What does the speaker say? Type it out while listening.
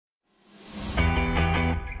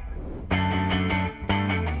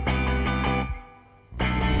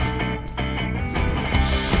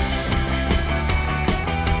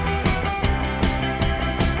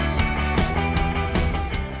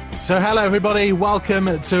So hello everybody,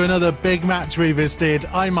 welcome to another Big Match Revisited.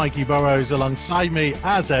 I'm Mikey Burrows. Alongside me,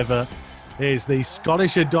 as ever, is the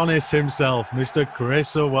Scottish Adonis himself, Mr.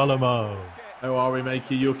 Chris Iwelumo. How are we,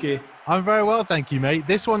 Mikey? You okay? I'm very well, thank you, mate.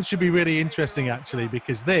 This one should be really interesting, actually,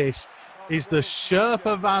 because this is the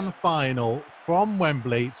Sherpa Van final from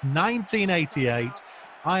Wembley. It's 1988.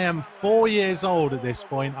 I am 4 years old at this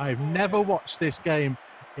point. I've never watched this game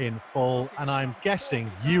in full, and I'm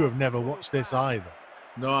guessing you have never watched this either.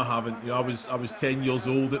 No, I haven't. You know, I was 10 years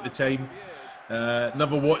old at the time.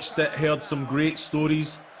 Never watched it. Heard some great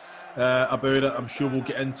stories about it. I'm sure we'll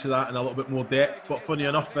get into that in a little bit more depth. But funny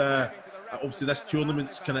enough, obviously this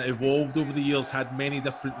tournament's kind of evolved over the years, had many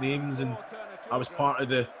different names, and I was part of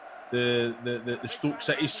the Stoke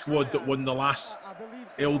City squad that won the last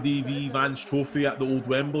LDV Vans Trophy at the old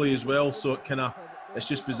Wembley as well. So it's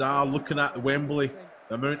just bizarre looking at the Wembley,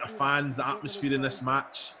 the amount of fans, the atmosphere in this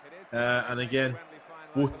match, and again,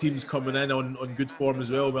 both teams coming in on good form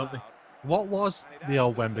as well, weren't they? What was the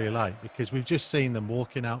old Wembley like? Because we've just seen them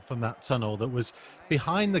walking out from that tunnel that was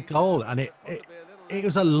behind the goal, and it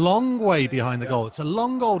was a long way behind the goal. It's a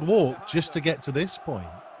long old walk just to get to this point.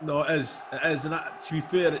 No, it is, and to be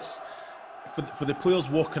fair, it's for the players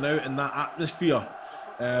walking out in that atmosphere.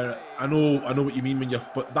 I know what you mean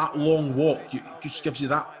but that long walk just gives you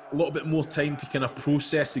that a little bit more time to kind of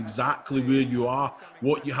process exactly where you are,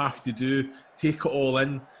 what you have to do, take it all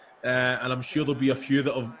in, and I'm sure there'll be a few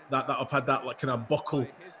that have had that like kind of buckle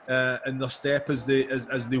in their step as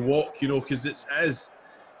they walk, you know, because it's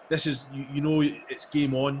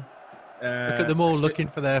game on. Look at them all looking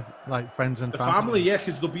for their friends and family. Yeah,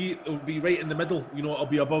 because they'll be right in the middle. You know, it'll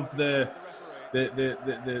be above the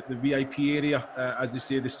VIP area, as they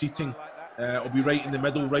say, the seating. It'll be right in the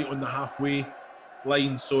middle, right on the halfway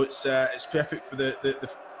line. So it's perfect for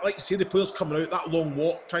the like you say, the players coming out that long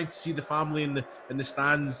walk, trying to see the family in the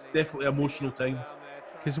stands. Definitely emotional times.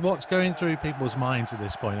 Because what's going through people's minds at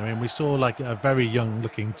this point? I mean, we saw like a very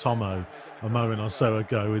young-looking Tomo a moment or so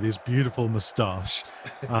ago with his beautiful moustache.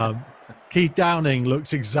 Keith Downing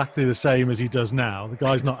looks exactly the same as he does now. The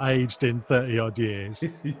guy's not aged in 30-odd years.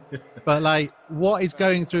 But, like, what is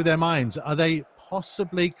going through their minds? Are they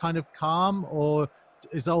possibly kind of calm, or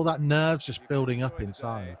is all that nerves just building up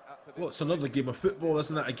inside? Well, it's another game of football,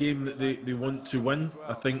 isn't it? A game that they want to win.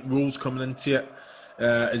 I think Wolves coming into it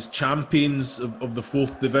as champions of the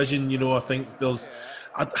 4th division. You know, I think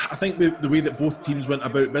I think the way that both teams went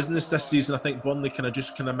about business this season, I think Burnley kind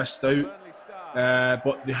of missed out.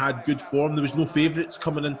 But they had good form. There was no favourites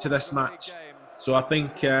coming into this match. So I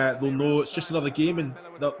think they'll know it's just another game, and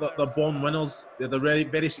they're born winners. They had a very,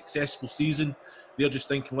 very successful season. They're just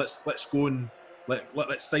thinking, let's go and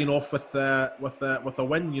let's sign off with a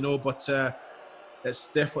win, you know. But it's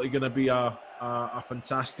definitely going to be a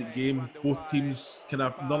fantastic game. Both teams kind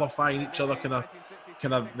of nullifying each other, kind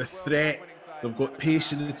of the threat. They've got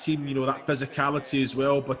pace in the team, you know, that physicality as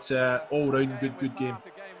well. But all round good game.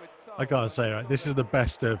 I gotta say, right, this is the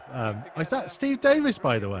best of. Is that Steve Davis,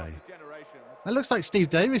 by the way? That looks like Steve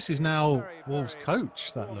Davis is now Wolves'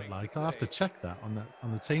 coach. That looked like. I'll have to check that on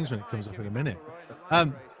the teams when it comes up in a minute.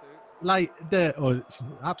 It's an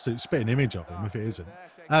absolute spitting image of him if it isn't.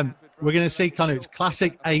 We're going to see kind of its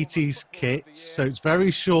classic 80s kits. So it's very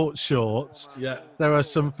short shorts. Yeah. There are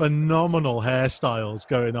some phenomenal hairstyles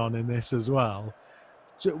going on in this as well.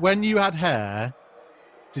 When you had hair,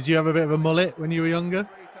 did you have a bit of a mullet when you were younger?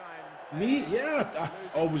 Me, yeah.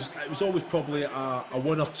 It was always probably a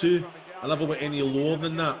 1 or 2. I never went any lower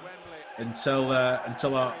than that until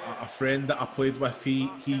a friend that I played with, he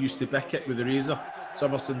used to bick it with a razor. So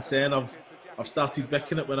ever since then, I've started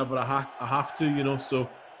bicking it whenever I have to, you know. So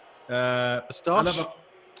moustache?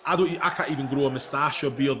 I can't even grow a moustache or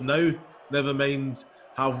beard now. Never mind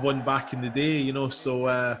have one back in the day, you know. So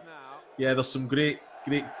yeah, there's some great.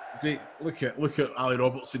 Look at Ali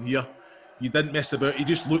Robertson here. You didn't mess about. He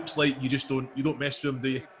just looks like you don't mess with him, do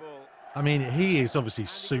you? I mean, he is obviously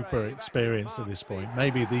super experienced at this point.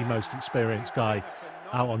 Maybe the most experienced guy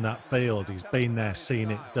out on that field. He's been there,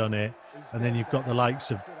 seen it, done it. And then you've got the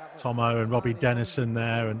likes of Tomo and Robbie Dennison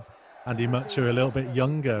there, and Andy Mutch are a little bit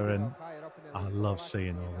younger. And I love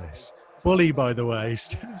seeing all this. Bully, by the way,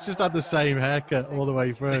 he's just had the same haircut all the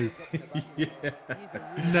way through. Yeah.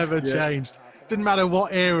 Never changed. Didn't matter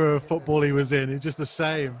what era of football he was in. It's just the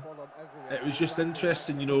same. It was just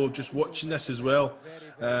interesting, you know, just watching this as well.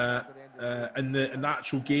 In the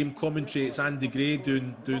actual game commentary, it's Andy Gray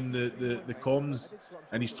doing the comms,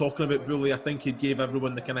 and he's talking about Bully. I think he gave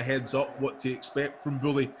everyone the kind of heads up what to expect from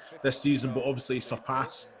Bully this season, but obviously he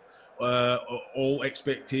surpassed all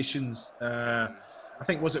expectations. I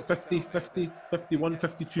think, was it 50, 50, 51,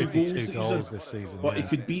 52 52 goals goals this season. But yeah. he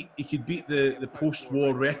could beat the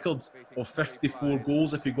post-war record of 54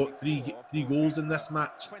 goals if he got three goals in this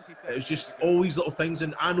match. It was just all these little things.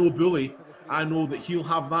 And I know Bully, I know that he'll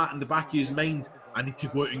have that in the back of his mind. I need to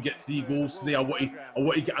go out and get 3 goals today. I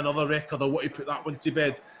want to get another record. I want to put that one to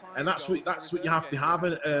bed. And that's what you have to have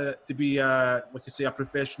to be, like I say, a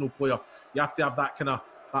professional player. You have to have that kind of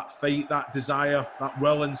that fight, that desire, that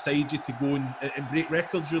will inside you to go and break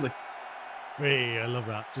records, really. Really, I love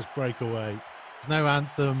that. Just break away. There's no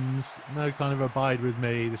anthems, no kind of abide with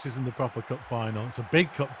me. This isn't the proper cup final. It's a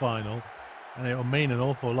big cup final, and it will mean an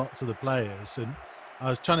awful lot to the players. And I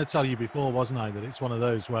was trying to tell you before, wasn't I, that it's one of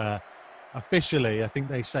those where officially, I think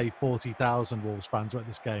they say 40,000 Wolves fans were at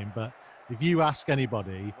this game. But if you ask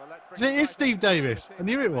anybody, it is Steve Davis. I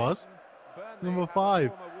knew it was. Number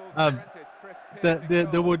 5.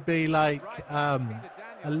 There would be like at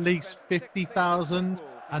least 50,000,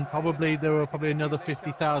 and there were probably another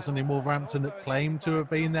 50,000 in Wolverhampton that claimed to have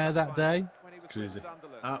been there that day. Crazy,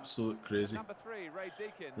 absolute crazy.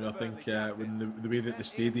 I think when the way that the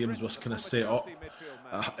stadiums was kind of set up,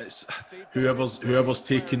 it's whoever's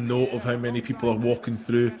taking note of how many people are walking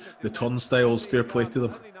through the turnstiles. Fair play to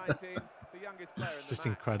them. It's just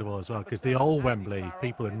incredible as well, because the old Wembley,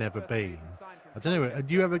 people have never been. I don't know. Had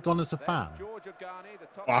you ever gone as a fan?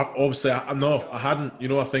 Obviously, no, I hadn't. You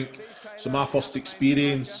know, I think so. My first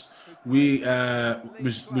experience was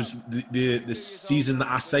the season that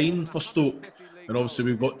I signed for Stoke, and obviously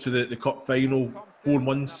we got to the cup final 3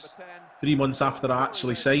 months after I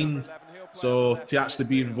actually signed. So to actually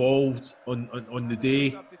be involved on the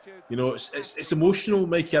day, you know, it's emotional,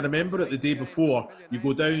 Mikey. I remember it the day before. You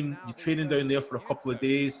go down, you're training down there for a couple of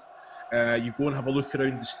days. You go and have a look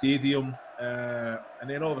around the stadium, and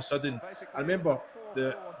then all of a sudden, I remember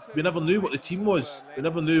we never knew what the team was. We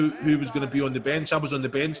never knew who was going to be on the bench. I was on the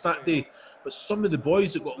bench that day, but some of the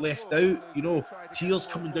boys that got left out, you know, tears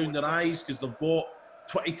coming down their eyes because they've bought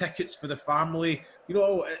 20 tickets for the family. You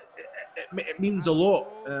know, it means a lot.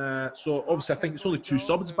 So obviously, I think it's only 2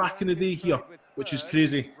 subs back in the day here, which is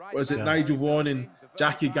crazy. Was it Nigel Vaughan and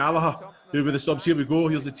Jackie Gallagher who were the subs? Here we go.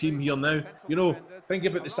 Here's the team here now. You know, think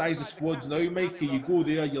about the size of squads now, Mikey. You go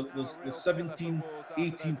there, there's 17,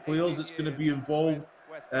 18 players that's going to be involved,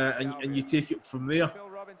 and you take it from there.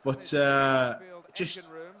 But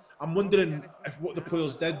I'm wondering if what the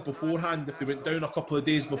players did beforehand, if they went down a couple of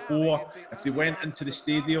days before, if they went into the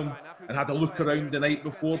stadium and had a look around the night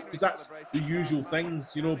before, because that's the usual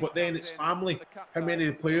things, you know. But then it's family. How many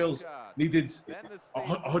of the players needed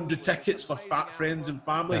 100 tickets for friends and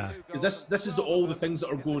family? Because this is all the things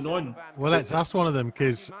that are going on. Well, let's ask one of them,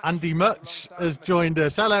 because Andy Mutch has joined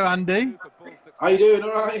us. Hello, Andy. How you doing?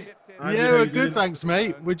 All right? Andy, yeah, we're good, thanks,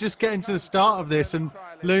 mate. We're just getting to the start of this, and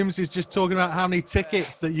Looms is just talking about how many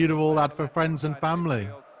tickets that you'd have all had for friends and family.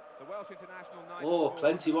 Oh,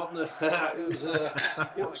 plenty, wasn't there?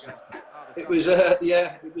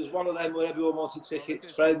 it was one of them where everyone wanted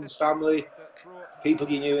tickets, friends, family, people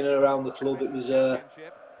you knew in and around the club.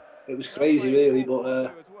 It was crazy, really,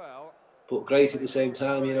 but great at the same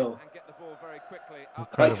time, you know. Incredible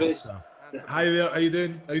Hi, Chris. stuff. Hi there. How you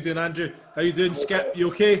doing? How you doing, Andrew? How you doing, Skip? You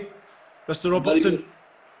okay? Mr. Robertson.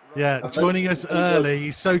 Yeah, joining us early.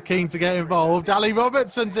 He's so keen to get involved. Ali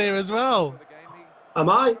Robertson's here as well. Am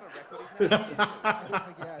I?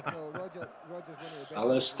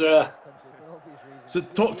 Alistair. So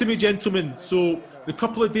talk to me, gentlemen. So the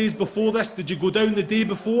couple of days before this, did you go down the day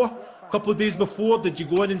before? A couple of days before, did you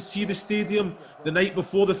go in and see the stadium the night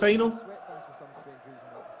before the final?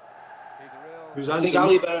 I think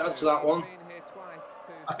Ali better answer that one.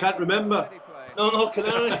 I can't remember. No, can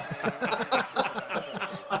I?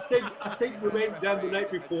 I think we went down the night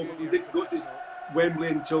before, but we didn't go to Wembley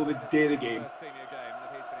until the day of the game.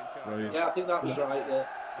 Right. Yeah, I think that was right.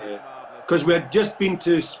 Yeah. Because we had just been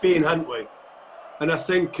to Spain, hadn't we? And I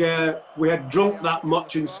think we had drunk that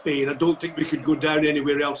much in Spain. I don't think we could go down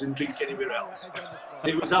anywhere else and drink anywhere else.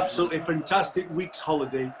 It was absolutely a fantastic week's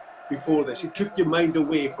holiday before this. It took your mind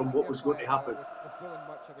away from what was going to happen.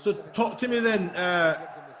 So talk to me then,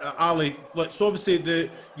 Ali. So obviously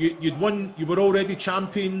you'd won. You were already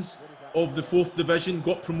champions of the 4th division,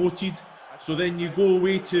 got promoted. So then you go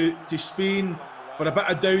away to Spain for a bit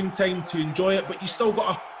of downtime to enjoy it, but you still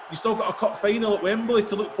got a cup final at Wembley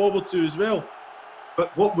to look forward to as well.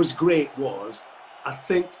 But what was great was, I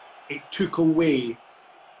think it took away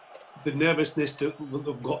the nervousness that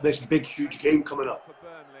they've got this big, huge game coming up.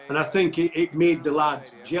 And I think it made the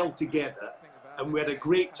lads gel together, and we had a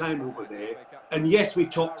great time over there. And yes, we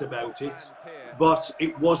talked about it, but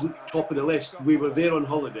it wasn't top of the list. We were there on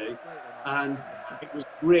holiday, and it was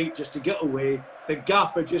great just to get away, the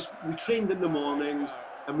gaffer we trained in the mornings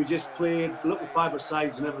and we just played little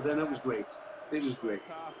five-a-sides and everything. It was great. It was great.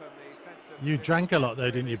 You drank a lot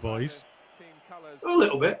though, didn't you, boys? A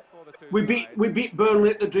little bit. We beat Burnley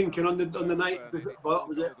at the drinking on the night. What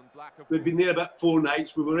was it? We'd been there about 4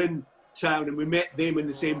 nights. We were in town and we met them in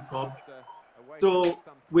the same pub. So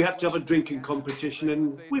we had to have a drinking competition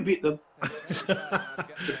and we beat them.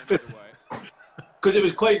 Because it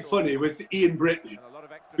was quite funny with Ian Britton.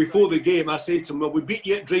 Before the game, I said to him, well, we beat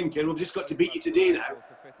you at drinking, we've just got to beat you today now.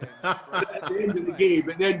 At the end of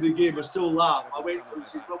the game, I still laugh. I went to him and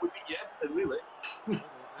said, well, we beat you everything, really.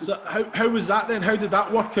 So how was that then? How did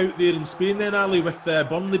that work out there in Spain then, Ali, with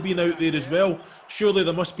Burnley being out there as well? Surely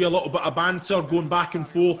there must be a little bit of banter going back and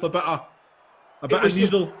forth, a bit of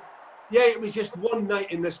unusual. Yeah, it was just one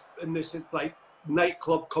night in this like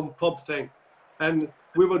nightclub cum pub thing, and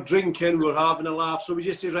we were drinking, we were having a laugh. So we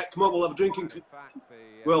just said, right, come on, we'll have a drinking.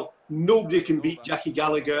 Well, nobody can beat Jackie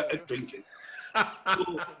Gallagher at drinking.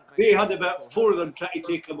 So they had about 4 of them trying to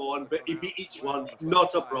take him on, but he beat each one,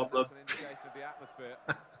 not a problem.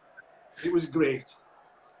 It was great.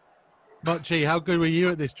 Mutchy, how good were you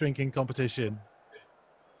at this drinking competition?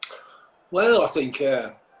 Well, I think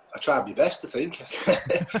I tried my best. I think.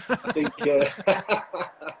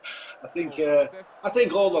 I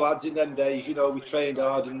think all the lads in them days, you know, we trained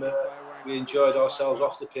hard and we enjoyed ourselves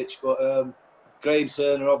off the pitch. But Graham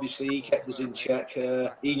Turner, obviously, he kept us in check.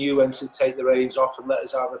 He knew when to take the reins off and let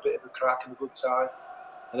us have a bit of a crack and a good time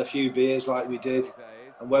and a few beers like we did.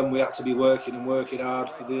 And when we had to be working hard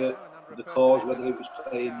for the cause, whether it was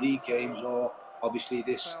playing league games or obviously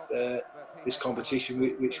this competition,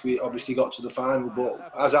 which we obviously got to the final.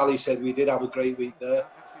 But as Ali said, we did have a great week there.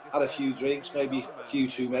 Had a few drinks, maybe a few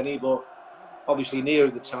too many, but obviously nearer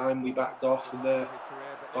the time we backed off and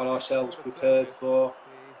got ourselves prepared for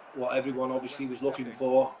what everyone obviously was looking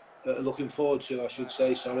forward to, I should say,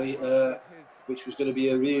 which was going to be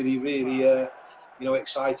a really, really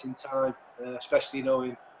exciting time, especially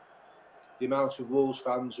knowing the amount of Wolves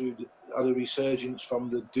fans who had a resurgence from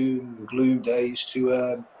the doom and gloom days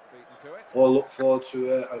to all look forward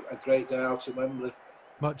to a great day out at Wembley.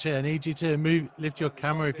 Mutchy, I need you to lift your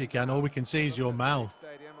camera if you can. All we can see is your mouth.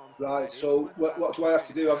 Right, so what do I have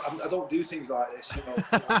to do? I don't do things like this, you know.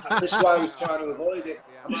 This is why I was trying to avoid it.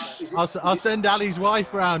 I'll send Ali's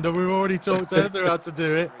wife round, and we've already talked to her through how to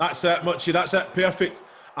do it. That's it, Mutchy, that's it, perfect.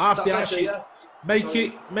 After actually,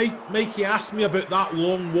 Mikey asked me about that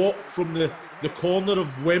long walk from the corner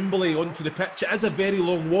of Wembley onto the pitch. It is a very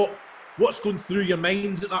long walk. What's going through your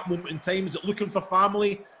minds at that moment in time? Is it looking for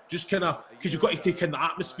family? Just kind of, because you've got to take in the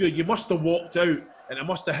atmosphere. You must have walked out and it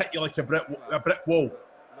must have hit you like a brick wall.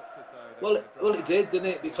 Well, it did, didn't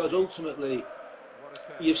it? Because ultimately,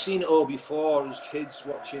 you've seen it all before as kids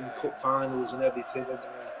watching cup finals and everything. And,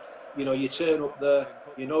 you know, you turn up there,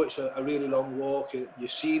 you know it's a really long walk.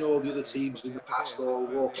 You've seen all the other teams in the past all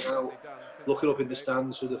walking out, looking up in the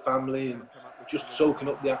stands with the family and just soaking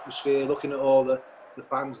up the atmosphere, looking at all the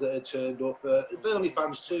fans that had turned up. Burnley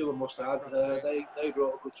fans too, I must add. They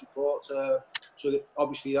brought a good support. So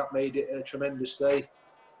obviously that made it a tremendous day.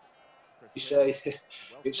 You say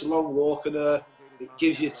it's a long walk and it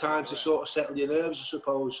gives you time to sort of settle your nerves, I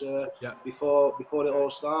suppose, before it all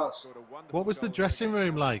starts. What was the dressing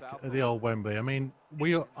room like at the old Wembley? I mean,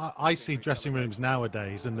 I see dressing rooms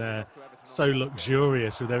nowadays and they're so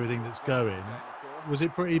luxurious with everything that's going. Was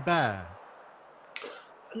it pretty bare?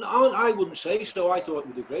 No, I wouldn't say so. I thought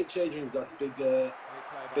it was a great change room. Got big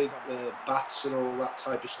baths and all that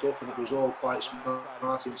type of stuff, and it was all quite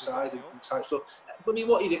smart inside and type stuff. I mean,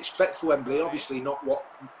 what you'd expect for Wembley, obviously not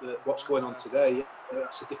what's going on today.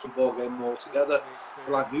 That's a different ball game altogether.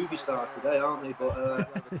 They're like movie stars today, aren't they? But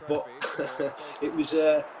it was,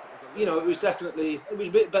 it was definitely, it was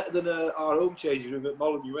a bit better than our home changing room at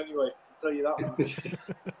Molyneux anyway. I'll tell you that much.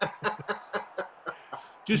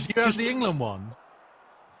 Did you have the England one?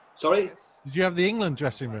 Sorry? Did you have the England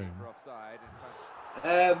dressing room?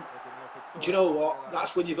 Do you know what?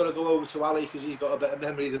 That's when you've got to go over to Ali because he's got a better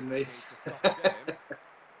memory than me.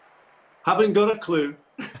 Haven't got a clue.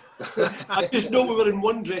 I just know we were in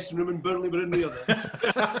one dressing room and Burnley were in the other.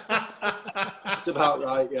 That's about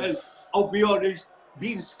right, yes. And I'll be honest,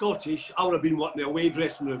 being Scottish, I would have been wanting the away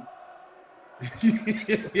dressing room.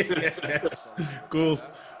 Yes, of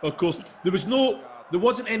course. There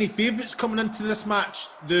wasn't any favourites coming into this match.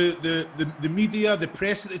 The media, the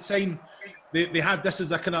press at the time, they had this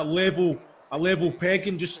as a kind of level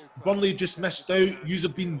pegging. Just Burnley just missed out.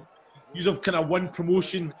 You've kind of won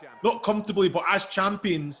promotion, not comfortably, but as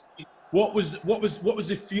champions. What was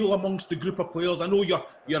the feel amongst the group of players? I know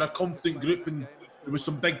you're a confident group and there was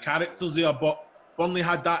some big characters there, but Burnley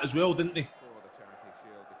had that as well, didn't they?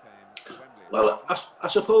 Well, I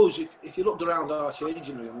suppose if you looked around our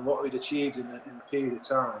changing room and what we'd achieved in the period of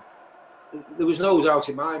time, there was no doubt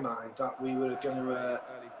in my mind that we were going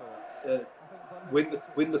to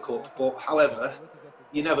win the cup. But however,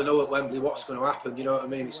 you never know at Wembley what's going to happen. You know what I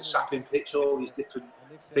mean? It's a sapping pitch, all these different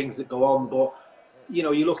things that go on. But you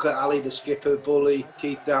know, you look at Ali, the skipper, Bully,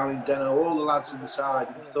 Keith Downing, Deno, all the lads inside,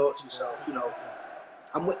 and you thought to yourself, you know.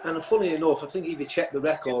 And funny enough, I think if you check the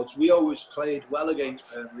records, we always played well against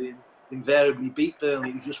Burnley and invariably beat Burnley.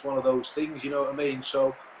 It was just one of those things, you know what I mean?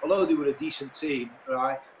 So, although they were a decent team,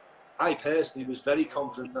 right, I personally was very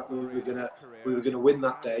confident that we were gonna win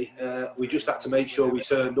that day. We just had to make sure we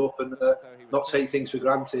turned up and not take things for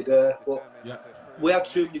granted. But we had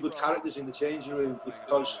too many good characters in the changing room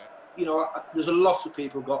because, you know, there's a lot of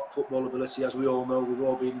people got football ability, as we all know. We've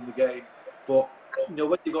all been in the game, but you know,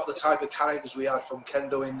 when you've got the type of characters we had from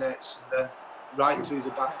Kendo in nets and then right through the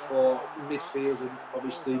back four, midfield, and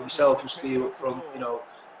obviously myself and Steve up front, you know,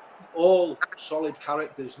 all solid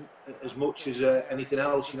characters as much as anything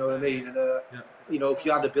else, you know what I mean? And, you know, if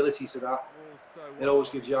you add ability to that, it always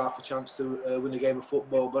gives you half a chance to win a game of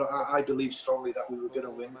football. But I believe strongly that we were going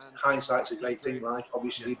to win. Hindsight's a great thing, right?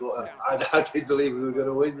 Obviously, but I did believe we were going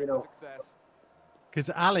to win, you know. Because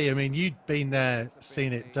Ali, I mean, you'd been there,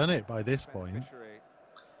 seen it, done it by this point.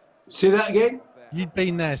 Say that again? You'd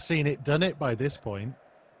been there, seen it, done it by this point.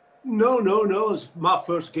 No. It was my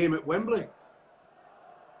first game at Wembley.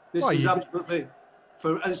 This was absolutely,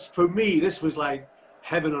 for me, this was like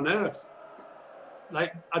heaven on earth.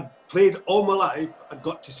 Like, I'd played all my life, I'd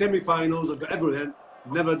got to semi-finals, I'd got everything,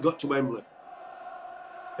 never got to Wembley.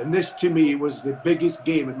 And this, to me, was the biggest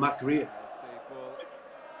game in my career.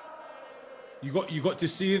 You got to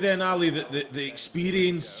see then, Ali, that the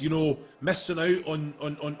experience, you know, missing out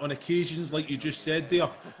on occasions like you just said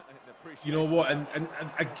there. You know what, and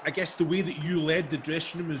I guess the way that you led the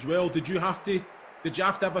dressing room as well. Did you have to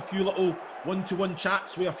have a few little one-to-one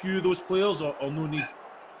chats with a few of those players, or no need?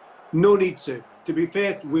 No need to. To be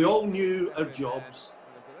fair, we all knew our jobs,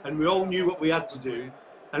 and we all knew what we had to do.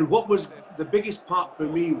 And what was the biggest part for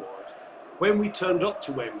me was when we turned up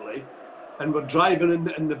to Wembley. And we're driving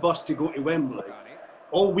in the bus to go to Wembley,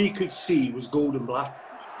 all we could see was gold and black.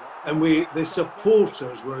 And the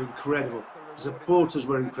supporters were incredible. The supporters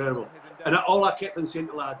were incredible. And all I kept on saying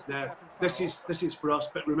to lads, now, this is for us,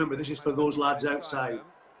 but remember, this is for those lads outside.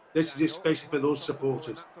 This is especially for those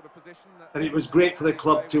supporters. And it was great for the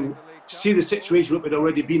club to see the situation that we'd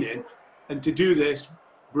already been in, and to do this,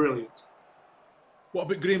 brilliant. What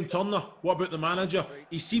about Graham Turner? What about the manager?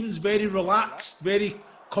 He seems very relaxed, very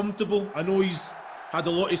comfortable. I know he's had a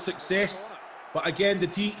lot of success, but again,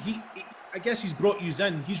 I guess he's brought you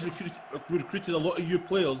in. He's recruited a lot of your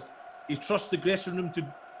players. He trusts the dressing room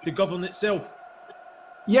to govern itself.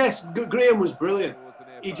 Yes, Graham was brilliant.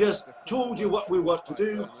 He just told you what we were to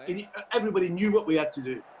do. Everybody knew what we had to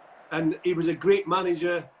do. And he was a great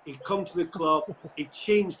manager. He'd come to the club. He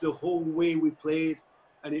changed the whole way we played,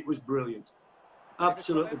 and it was brilliant.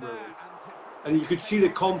 Absolutely brilliant. And you could see the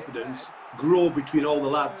confidence grow between all the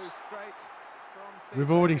lads.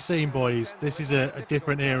 We've already seen, boys, this is a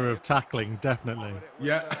different era of tackling, definitely.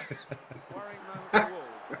 Yeah.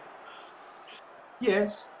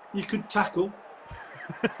 Yes, you could tackle.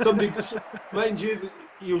 Somebody, mind you,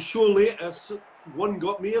 you'll show later, one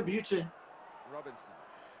got me a beauty.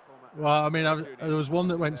 Well, I mean, there was one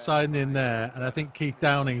that went signing in there, and I think Keith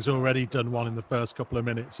Downing's already done one in the first couple of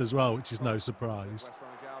minutes as well, which is no surprise.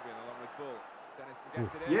 Ooh.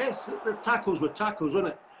 Yes, the tackles were tackles,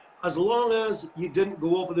 wasn't it? As long as you didn't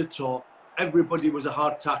go over the top, everybody was a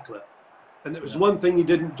hard tackler. And it was one thing you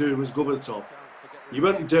didn't do was go over the top. You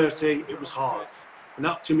weren't dirty, it was hard. And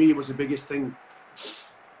that, to me, was the biggest thing.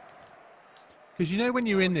 Because, you know, when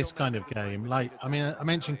you're in this kind of game, like, I mean, I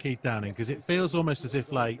mentioned Keith Downing because it feels almost as if,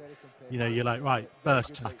 like, you know, you're like, right,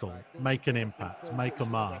 first tackle, make an impact, make a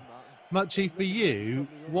mark. Mutchy, for you,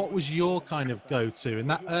 what was your kind of go-to in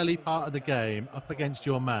that early part of the game up against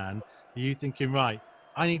your man? Are you thinking, right,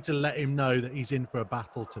 I need to let him know that he's in for a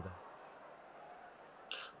battle today?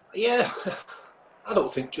 Yeah, I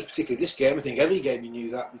don't think just particularly this game. I think every game you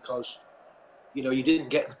knew that because, you know, you didn't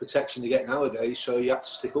get the protection you get nowadays, so you had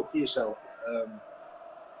to stick up for yourself.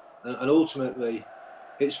 And ultimately,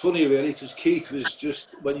 it's funny really because Keith was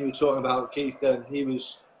just, when you were talking about Keith then, he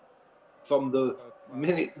was, from the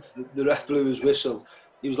minute the ref blew his whistle,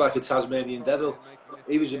 he was like a Tasmanian devil.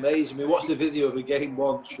 He was amazing. We watched the video of a game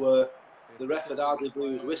once where the ref had hardly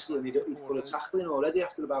blew his whistle and he'd put a tackle in already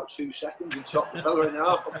after about 2 seconds and chopped the fella in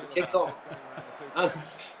half from the kick-off. And,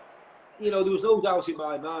 you know, there was no doubt in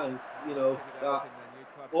my mind, you know, that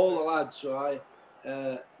all the lads, right,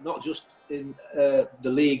 not just in the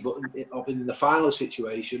league, but in the final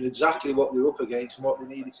situation, exactly what they're up against and what they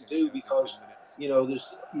needed to do, because you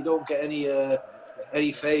don't get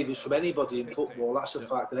any favours from anybody in football. That's a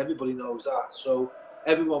fact, and everybody knows that. So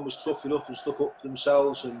everyone was tough enough and stuck up for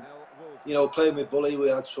themselves. And playing with Bully, we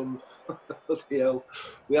had some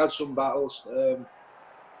we had some battles.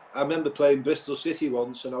 I remember playing Bristol City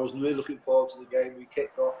once, and I was really looking forward to the game. We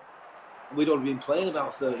kicked off. We'd only been playing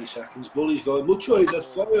about 30 seconds. Bully's going, Mutch, they're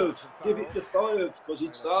fired. Give it the fired, because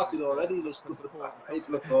he'd started already. This people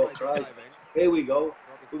have thought, Christ, here we go.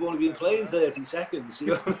 We've only been playing 30 seconds. You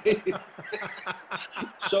know what I mean?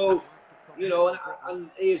 So, and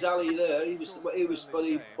here's Ali there. He was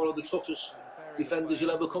probably one of the toughest defenders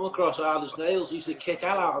you'll ever come across. Hard as nails. He used to kick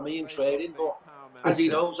hell out of me in training, but as he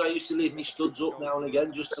knows, I used to leave my studs up now and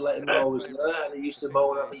again just to let him know I was there, and he used to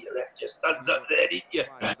moan at me, "You left your studs up there, didn't you?"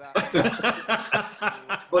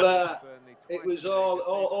 But it was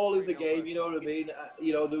all in the game, you know what I mean?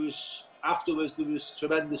 There was afterwards there was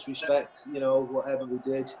tremendous respect, whatever we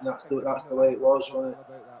did, and that's the way it was, wasn't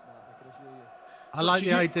it? I like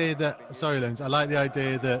the idea that. Sorry, Lens. I like the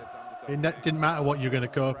idea that it didn't matter what you're going to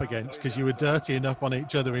go up against because you were dirty enough on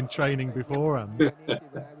each other in training beforehand.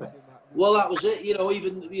 Well, that was it.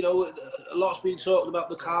 Even a lot's been talking about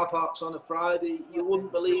the car parks on a Friday. You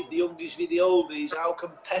wouldn't believe the youngies v the oldies, how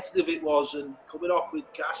competitive it was, and coming off with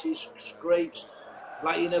gashes, scrapes,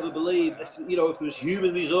 like you never believe. If there was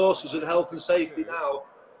human resources and health and safety now,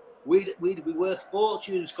 we'd be worth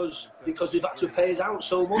fortunes because they've had to pay us out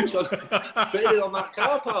so much on training on that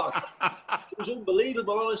car park. It was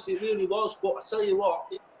unbelievable, honestly, it really was. But I tell you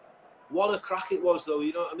what a crack it was, though,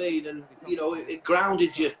 you know what I mean? And, it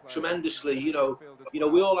grounded you tremendously, we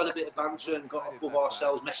all had a bit of banter and got above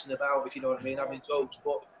ourselves messing about, if you know what I mean, having jokes,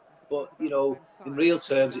 but in real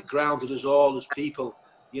terms, it grounded us all as people,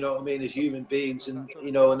 you know what I mean, as human beings, and,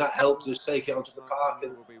 and that helped us take it onto the park.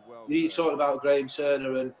 And you talked about Graham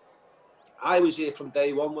Turner, and I was here from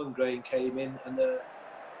day one when Graham came in, and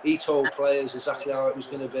he told players exactly how it was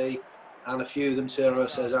going to be. And a few of them turned around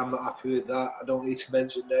and says, "I'm not happy with that. I don't need to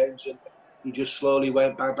mention names." And he just slowly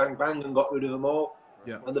went bang, bang, bang and got rid of them all.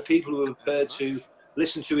 Yeah. And the people who were prepared to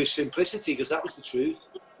listen to his simplicity, because that was the truth.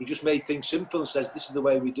 He just made things simple and says, "This is the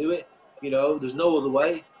way we do it. There's no other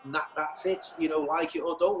way. And that's it. Like it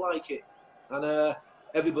or don't like it." And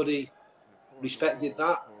everybody respected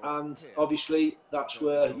that. And obviously, that's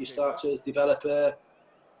where you start to develop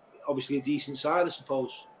obviously a decent side, I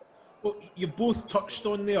suppose. Well, you both touched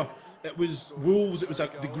on there. It was Wolves, it was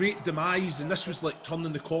the great demise, and this was like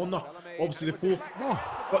turning the corner. Obviously the fourth.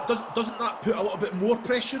 But doesn't that put a little bit more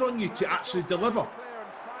pressure on you to actually deliver?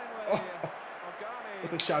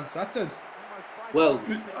 What a chance that is. Well,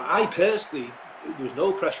 I personally, there was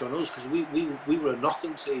no pressure on us because we were a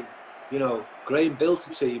nothing team. Graham built a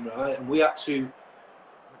team, right? And we had to,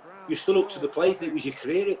 you stood up to the plate. It was your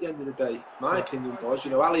career at the end of the day. My opinion was,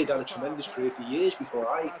 Ali had a tremendous career for years before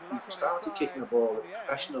I even started kicking the ball at a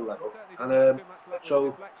professional level. And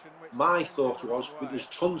so my thought was, there's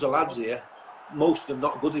tons of lads here, most of them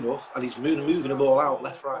not good enough, and he's moving them all out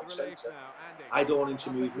left, right, and centre. I don't want him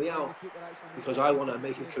to move me out because I want to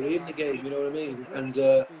make a career in the game, you know what I mean? And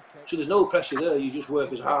so there's no pressure there. You just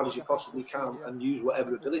work as hard as you possibly can and use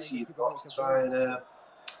whatever ability you've got to try and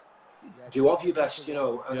do of your best, and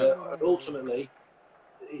ultimately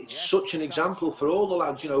it's such an example for all the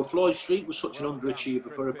lads. Floyd Street was such an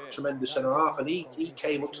underachiever for a tremendous centre half, and he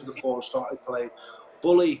came up to the fore and started playing.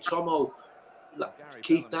 Bully, Tomo,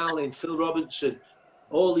 Keith Downing, Phil Robertson,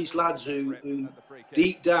 all these lads who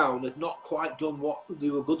deep down had not quite done what they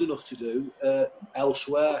were good enough to do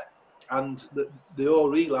elsewhere, and they all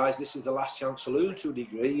realised this is the last chance saloon to a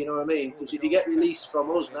degree, you know what I mean? Because if you get released from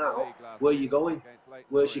us now, where are you going?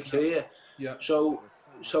 Where's your career? Yeah.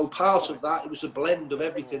 So part of that, it was a blend of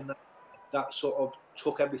everything that sort of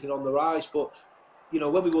took everything on the rise. But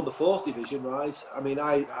when we won the 4th division, right? I mean,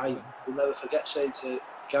 I will never forget saying to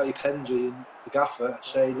Gary Pendry and the gaffer,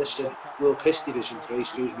 saying, "Listen, we'll piss Division 3,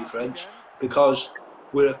 excuse me French, because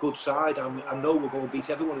we're a good side. And I know we're going to beat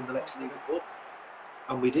everyone in the next league above."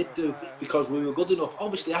 And we did do, because we were good enough.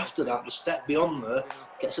 Obviously, after that, the step beyond there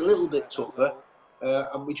gets a little bit tougher.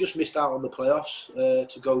 And we just missed out on the playoffs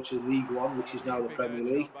to go to League One, which is now the Premier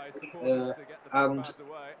League. And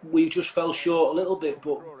we just fell short a little bit,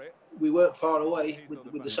 but we weren't far away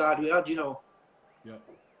with the side we had, Yeah.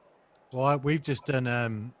 Well, we've just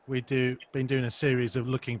done, been doing a series of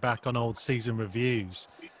looking back on old season reviews,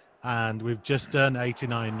 and we've just done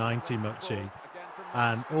 89-90, Mutchy.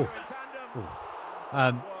 And,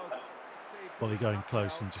 probably going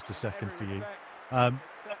close in just a second for you.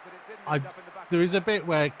 there is a bit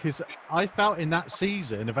where, because I felt in that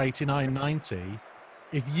season of 89-90,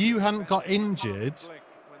 if you hadn't got injured,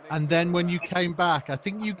 and then when you came back, I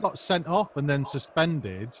think you got sent off and then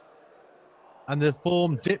suspended, and the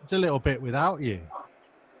form dipped a little bit without you.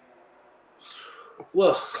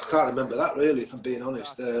 Well, I can't remember that really, if I'm being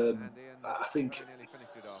honest. I think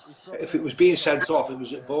if it was being sent off, it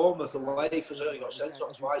was at Bournemouth away, because I only got sent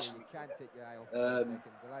off twice.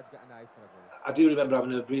 I do remember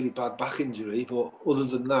having a really bad back injury, but other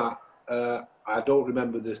than that, I don't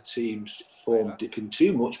remember the team's form dipping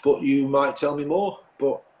too much, but you might tell me more.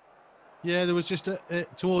 But yeah, there was just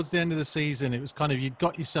towards the end of the season, it was kind of, you'd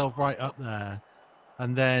got yourself right up there.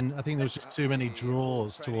 And then I think there was just too many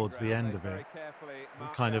draws towards the end of it.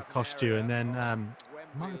 It kind of cost you. And then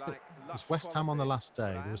it was West Ham on the last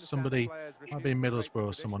day. There was somebody, might be Middlesbrough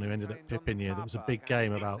or someone, who ended up pipping you. There was a big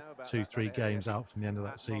game about 2-3 games out from the end of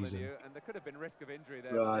that season.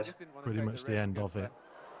 Right. Pretty much the end of it.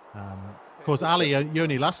 Of course, Ali, you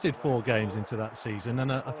only lasted 4 games into that season.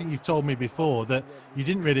 And I think you've told me before that you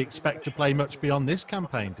didn't really expect to play much beyond this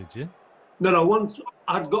campaign, did you? No, once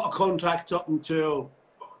I'd got a contract up until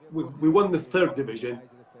we won the 3rd division,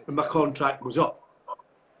 and my contract was up.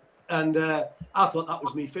 And I thought that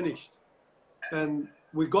was me finished. And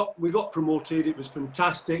we got promoted. It was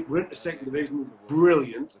fantastic. We're into 2nd division,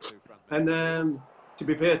 brilliant. And to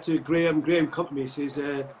be fair to Graham come to me, he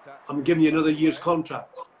says, I'm giving you another year's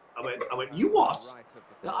contract. I went, you what?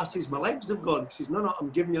 I says, my legs have gone. He says, no, I'm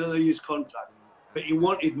giving you another year's contract. But he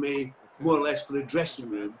wanted me more or less for the dressing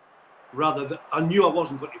room. Rather than, I knew I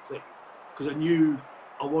wasn't going to play, because I knew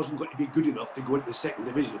I wasn't going to be good enough to go into the 2nd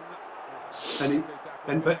division.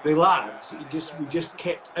 But the lads, we just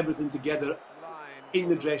kept everything together in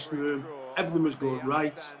the dressing room. Everything was going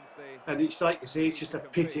right, and it's like I say, it's just a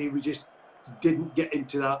pity we just didn't get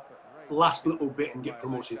into that last little bit and get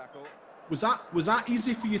promoted. Was that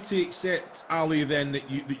easy for you to accept, Ali? Then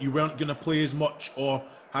that you weren't going to play as much, or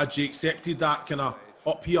had you accepted that kind of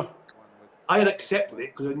up here? I had accepted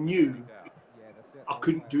it because I knew I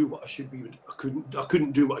couldn't do what I should be. I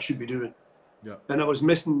couldn't do what I should be doing. Yeah. And I was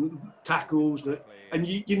missing tackles. And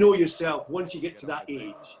you know yourself, once you get to that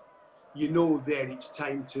age, you know then it's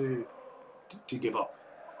time to give up.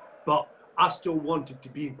 But I still wanted to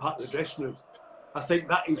be in part of the dressing room. I think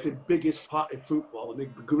that is the biggest part of football, and the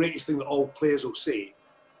greatest thing that all players will say.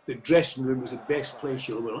 The dressing room is the best place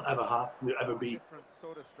you'll ever have, you'll ever be.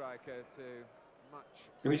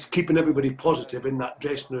 And it's keeping everybody positive in that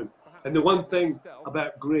dressing room. And the one thing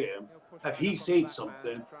about Graham, if he said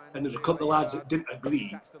something and there's a couple of lads that didn't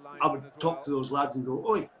agree, I would talk to those lads and go,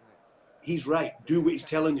 oi, he's right, do what he's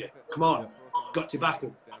telling you. Come on, got to back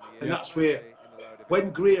him. And that's where,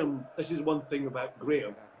 when Graham, this is one thing about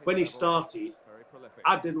Graham, when he started,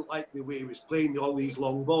 I didn't like the way he was playing all these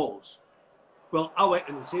long balls. Well, I went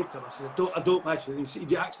in and said to him, I said, I don't like it. And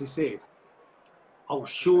he actually said, I'll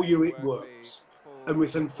show you it works. And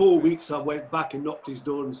within 4 weeks, I went back and knocked his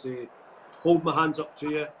door and said, hold my hands up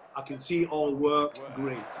to you. I can see it all work.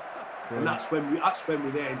 Great. And that's when we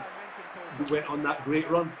then went on that great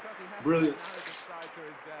run. Brilliant.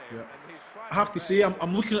 Yeah. I have to say,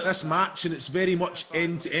 I'm looking at this match and it's very much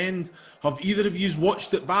end to end. Have either of you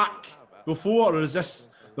watched it back before, or is this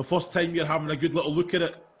the first time you're having a good little look at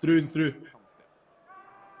it through and through?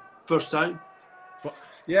 First time. But,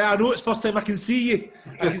 yeah, I know it's first time. I can see you.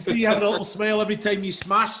 I can see you having a little smile every time you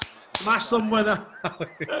smash someone. How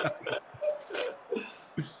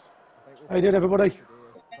you doing, everybody?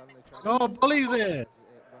 Oh, Bully's here.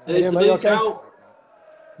 Here's the mate, big okay? cow.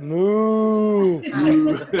 Moo.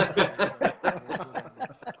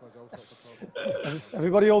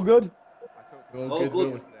 Everybody all good? All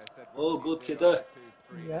good. All good, kiddo.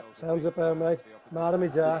 Yeah, sounds up there, mate. Madam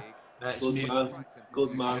is there. Good man.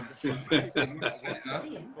 Good man.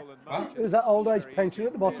 Who's that old age pension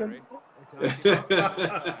at the bottom?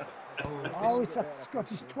 Oh, it's that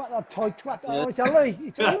Scottish twat, that tight twat. Oh, it's Ali.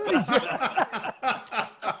 It's Ali.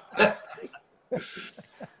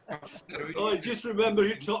 Oh, just remember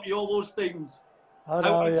who taught you all those things. I know,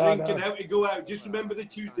 How to yeah, I drink know. and how to go out. Just remember the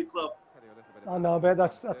Tuesday Club. I know, mate.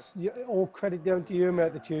 That's all credit down to you,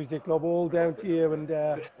 mate. The Tuesday Club, all down to you. And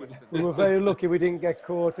we were very lucky we didn't get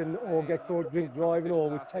caught drink driving, or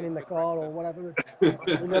with 10 in the car or whatever.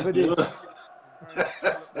 We never did.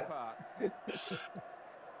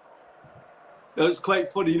 It's quite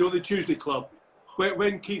funny, you know, the Tuesday Club.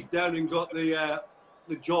 When Keith Downing got the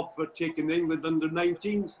job for taking the England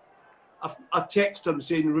under-19s, I texted him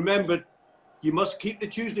saying, remember, you must keep the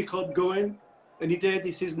Tuesday Club going. And he did.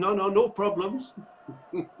 He says, no problems.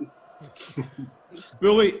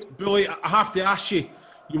 Billy, I have to ask you,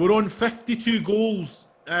 you were on 52 goals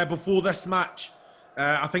before this match.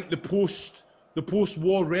 I think the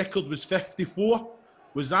post-war record was 54.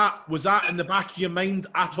 Was that in the back of your mind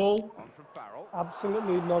at all?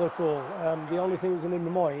 Absolutely not at all. The only thing that was in my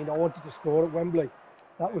mind, I wanted to score at Wembley.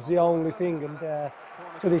 That was the only thing. And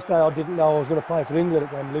to this day, I didn't know I was going to play for England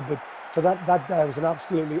at Wembley. But so that day was an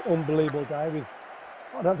absolutely unbelievable day. With,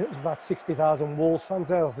 I don't think it was about 60,000 Wolves fans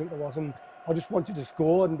there, I think there was. And I just wanted to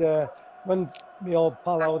score. And when my old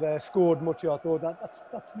pal over there scored Mutch, I thought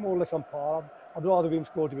that's more or less on par. I'd rather him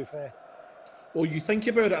score, to be fair. Well, you think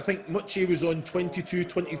about it, I think Mutchie was on 22,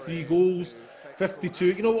 23 goals,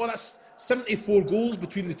 52. You know what, that's 74 goals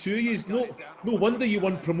between the two of you. No wonder you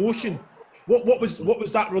won promotion. What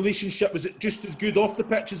was that relationship? Was it just as good off the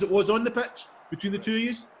pitch as it was on the pitch between the two of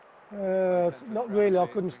you? Not really, I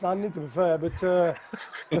couldn't stand him, to be fair, but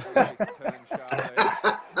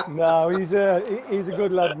no, he's a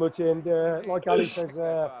good lad, Mutch, and like Ali says,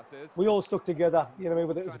 we all stuck together, you know what I mean,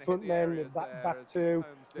 whether it was the front men, back two,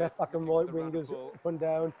 left back and right wingers, up and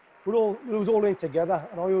down, it was all in together.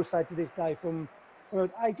 And I always say to this day, from about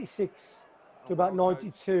 86 to about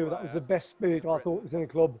 92, that was the best spirit I thought was in the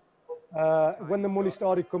club. When the money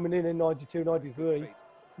started coming in 92, 93,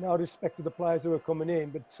 now I respected the players who were coming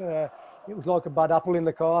in, but it was like a bad apple in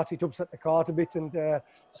the cart. It upset the cart a bit, and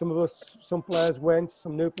some players went,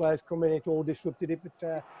 some new players come in, it all disrupted it. But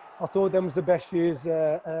I thought them was the best years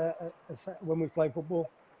when we played football.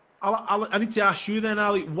 I need to ask you then,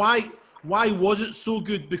 Ali, why was it so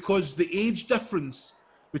good? Because the age difference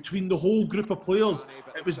between the whole group of players,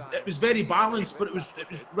 it was very balanced, but it was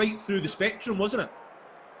right through the spectrum, wasn't it?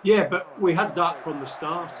 Yeah, but we had that from the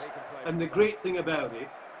start. And the great thing about it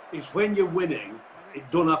is when you're winning, it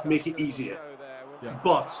don't have to make it easier. Yeah.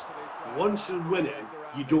 But once you're winning,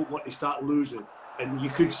 you don't want to start losing. And you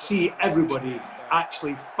could see everybody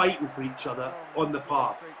actually fighting for each other on the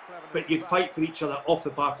park. But you'd fight for each other off the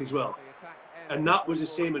park as well. And that was the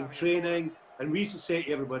same in training. And we used to say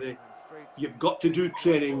to everybody, you've got to do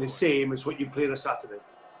training the same as what you play on a Saturday.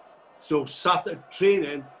 So Saturday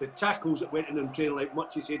training, the tackles that went in and training, like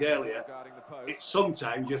Mutch said earlier, it's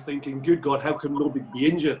sometimes you're thinking, good God, how can nobody be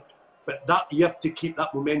injured? But that you have to keep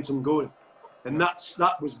that momentum going. And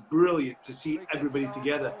that was brilliant to see everybody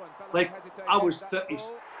together. Like, I was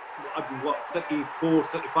 34,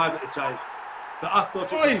 35 at the time. But I thought...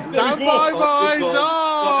 Stand by, boys!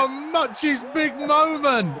 Oh, Mutch's big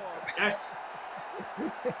moment! Yes!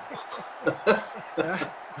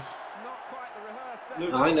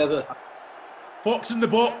 I never. Fox in the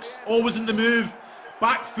box, always in the move.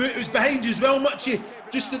 Back foot, it was behind you as well, Mutchie.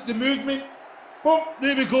 Just at the movement. Boom,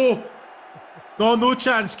 there we go. No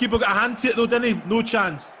chance. Keeper got a hand to it though, didn't he? No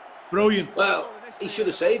chance. Brilliant. Well, he should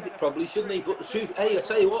have saved it probably, shouldn't he? But the truth, hey, I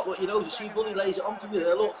tell you what, you know, you see Bunny lays it on for me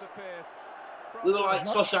there, look. We were like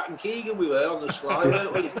Toshack and Keegan, we were on the slide,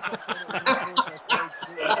 weren't we?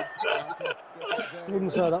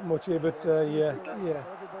 Wouldn't say that much here, but yeah.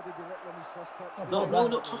 No,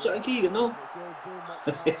 not Toshack and Keegan, no.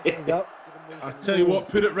 I tell you what,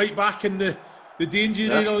 put it right back in the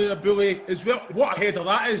danger area, Bully, as well. What a header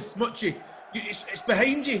that is, Mutchie. It's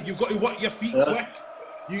behind you. You've got to work your feet quick.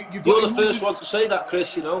 You're the first one to say that,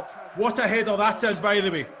 Chris, you know. What a header that is, by the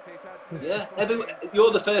way. Yeah,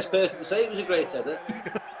 you're the first person to say it was a great header.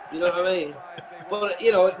 You know what I mean? But,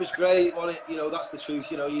 you know, it was great. You know, that's the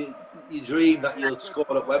truth. You know, you dream that you'll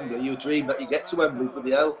score at Wembley. You dream that you get to Wembley,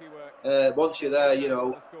 bloody hell. Once you're there, you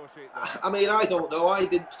know. I mean, I don't know. I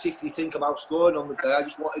didn't particularly think about scoring on the day. I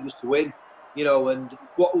just wanted us to win, you know, and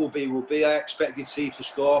what will be. I expected Steve to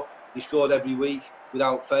score. He scored every week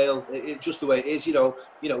without fail. It's just the way it is, you know.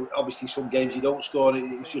 Obviously some games you don't score.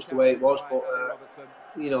 It's just the way it was. But,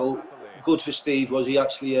 you know, good for Steve was he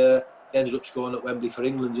actually ended up scoring at Wembley for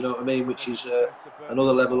England, you know what I mean, which is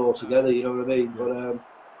another level altogether, you know what I mean. But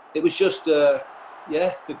it was just,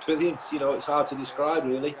 yeah, brilliant. You know, it's hard to describe,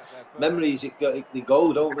 really. Memories, they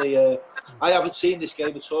go, don't they? I haven't seen this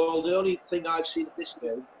game at all. The only thing I've seen at this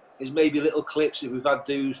game is maybe little clips if we've had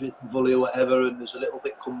dues with Bully or whatever, and there's a little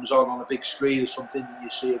bit comes on a big screen or something, and you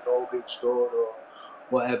see a goal being scored or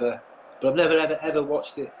whatever. But I've never ever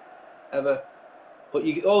watched it, ever. But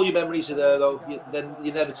all your memories are there, though. Then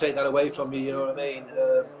you never take that away from you. You know what I mean?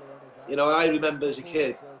 You know, and I remember as a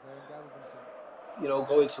kid, you know,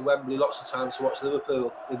 going to Wembley lots of times to watch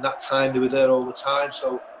Liverpool. In that time, they were there all the time.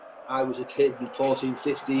 So I was a kid, 14,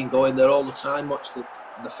 15, going there all the time, watching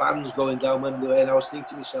the fans going down Wembley. And I was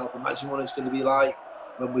thinking to myself, imagine what it's going to be like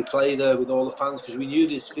when we play there with all the fans, because we knew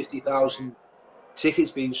there's 50,000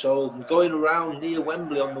 tickets being sold, and going around near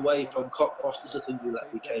Wembley on the way from Cockfosters, I think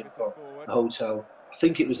we came from the hotel. I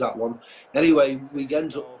think it was that one. Anyway, we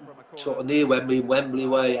end up sort of near Wembley, Wembley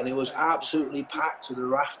way, and it was absolutely packed to the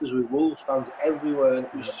rafters with Wolves fans everywhere, and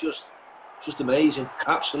it was just amazing,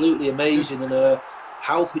 absolutely amazing. And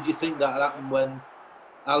how could you think that had happened when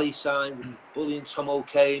Ali signed and Bully and Tomo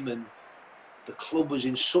came and the club was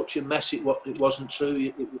in such a mess? It wasn't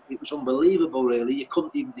true. It was unbelievable, really. You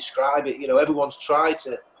couldn't even describe it. You know, everyone's tried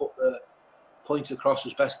to put the point across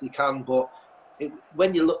as best they can, but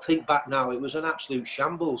when you think back now, it was an absolute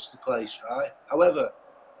shambles, the place, right? However,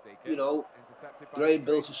 you know, Graham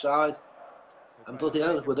built a side, and bloody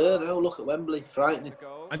hell, we're there now. Look at Wembley, frightening.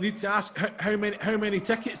 I need to ask, how many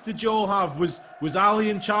tickets did you all have? Was Ali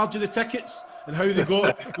in charge of the tickets and how they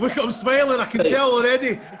go? Look at him smiling, I can tell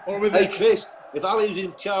already. Or with Hey Chris, if Ali was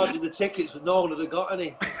in charge of the tickets, no one would have got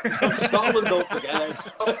any. From Scotland, don't forget.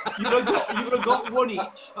 You would have got one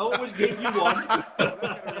each. I always give you one.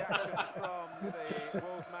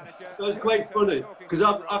 It was quite funny because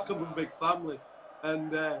I come from a big family,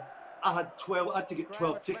 and I had to get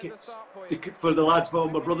 12 tickets for the lads, for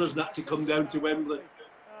my brothers, not to come down to Wembley.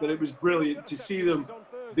 But it was brilliant to see them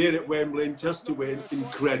there at Wembley and just to win.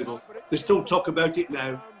 Incredible. They still talk about it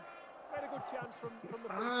now.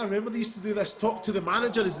 I remember they used to do this, talk to the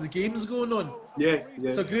manager as the game's going on. Yeah.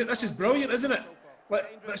 So great. This is brilliant, isn't it?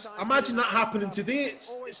 Like, imagine that happening today.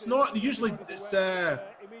 It's not usually.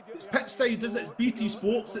 It's pitch side, does it? It's BT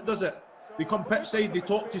Sports that does it. They come pitch side, they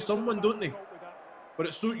talk to someone, don't they? But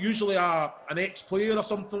it's usually an ex-player or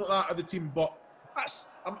something like that of the team. But that's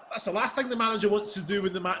the last thing the manager wants to do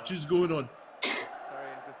when the match is going on. Very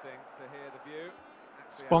interesting to hear the view.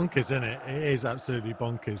 It's bonkers, isn't it? It is absolutely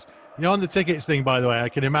bonkers. You know, on the tickets thing, by the way, I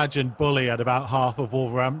can imagine Bully had about half of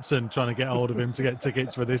Wolverhampton trying to get hold of him to get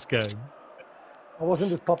tickets for this game. I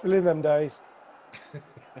wasn't as popular in them days.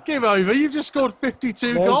 Give over. You've just scored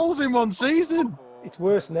 52 goals in one season. It's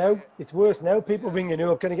worse now. It's worse now. People ringing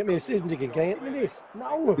you up, can you get me a season ticket? Can you get me this?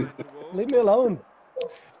 No. Leave me alone.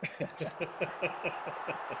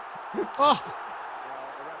 Oh,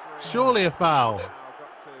 surely a foul.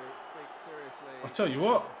 I'll tell you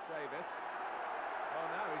what.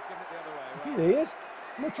 It is.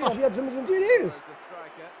 Much have you had some in 2 years?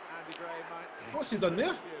 What's he done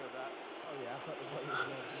there?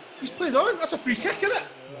 He's played on. That's a free kick, isn't it?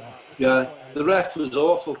 Yeah, the ref was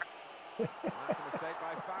awful.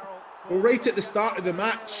 Well, right at the start of the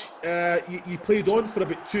match, you played on for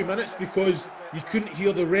about 2 minutes because you couldn't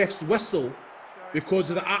hear the ref's whistle because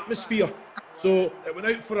of the atmosphere. So it went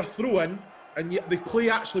out for a throw-in, and the play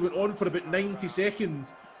actually went on for about 90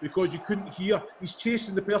 seconds because you couldn't hear. He's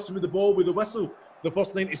chasing the person with the ball with the whistle the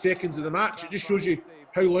first 90 seconds of the match. It just shows you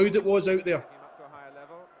how loud it was out there.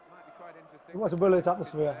 It was a brilliant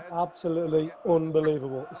atmosphere, absolutely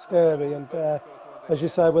unbelievable, scary, and as you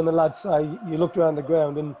say, when the lads say, you looked around the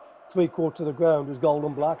ground and 3/4 of the ground was gold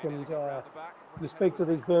and black, and you speak to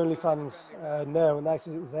these Burnley fans now, and they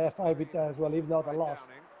said it was their favourite day as well, even though they lost.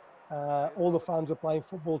 All the fans were playing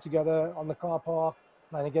football together on the car park,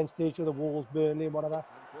 playing against each other, Wolves, Burnley, and whatever.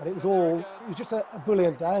 And it was just a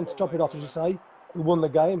brilliant day, and to top it off, as you say, we won the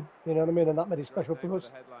game, you know what I mean, and that made it special for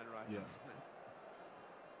us. Yeah.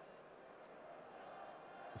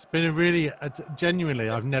 It's been a really, genuinely,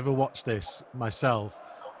 I've never watched this myself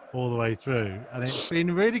all the way through, and it's been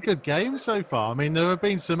a really good game so far. I mean, there have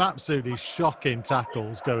been some absolutely shocking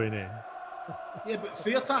tackles going in. Yeah, but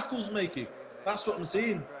fair tackles, Mikey. That's what I'm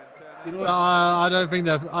saying. You know, I don't think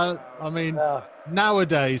they've. I mean,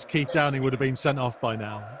 nowadays Keith Downing would have been sent off by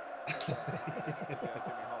now.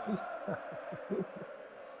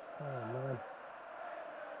 Oh man!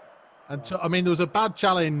 And I mean, there was a bad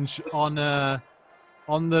challenge on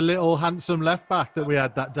the little handsome left back that we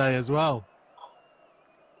had that day as well.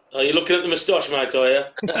 Oh, you're looking at the moustache, mate, are you?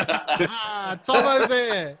 Tomo's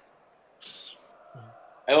here.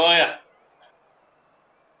 How are you?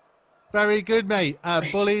 Very good, mate.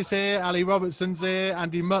 Bully's here, Ali Robertson's here,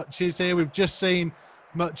 Andy Mutch is here. We've just seen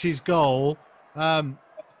Mutch's goal.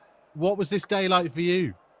 What was this day like for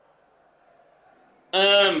you?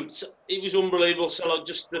 So it was unbelievable. So like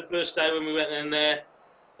just the first day when we went in there,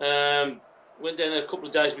 went down there a couple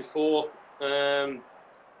of days before,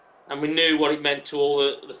 and we knew what it meant to all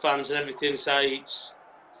the fans and everything. So it's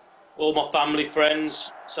all my family,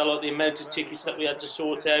 friends. So like the amount of tickets that we had to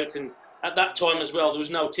sort out, and at that time as well, there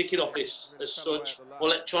was no ticket office as such,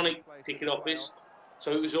 electronic ticket office.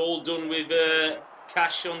 So it was all done with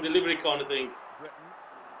cash on delivery kind of thing.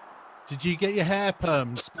 Did you get your hair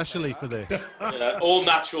permed specially for this? Yeah, all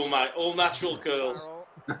natural, mate. All natural curls.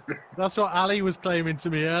 That's what Ali was claiming to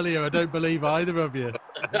me earlier. I don't believe either of you.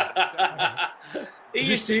 He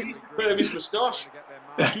used to wear his moustache.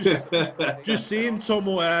 Just saying,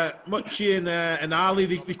 Tomo, Mutchie and Ali,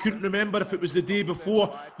 they couldn't remember if it was the day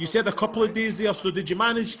before. You said a couple of days there, so did you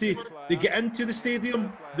manage to get into the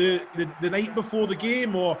stadium the night before the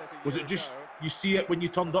game, or was it just you see it when you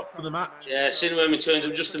turned up for the match? Yeah, seeing when we turned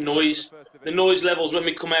up, just the noise levels when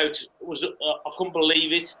we come out was I couldn't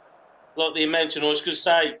believe it, like the amount of noise. Because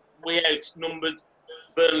say we outnumbered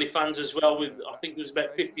Burnley fans as well, with I think there was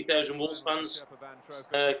about 50,000 Wolves fans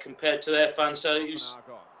compared to their fans. So it was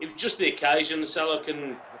just the occasion. So like,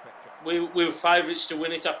 and we were favourites to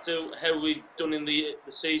win it after how we done in the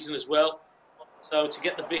season as well. So to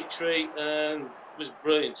get the victory was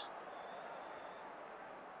brilliant.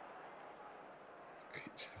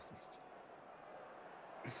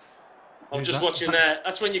 I'm just watching there.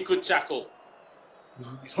 That's when you could tackle.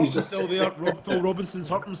 He's hurt himself there. Phil Robinson's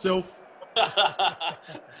hurt himself.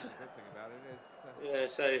 Yeah,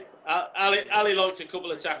 so Ali liked a couple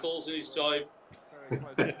of tackles in his time.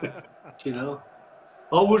 You know,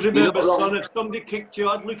 always remember, son, if somebody kicked you,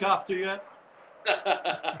 I'd look after you.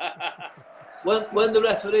 When the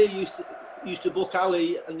referee used to book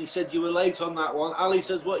Ali and he said you were late on that one, Ali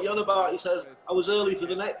says, "What are you on about?" He says, "I was early for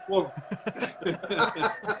the next one."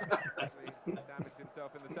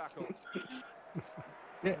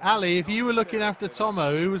 Yeah, Ali, if you were looking after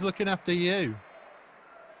Tomo, who was looking after you?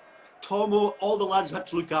 Tomo, all the lads had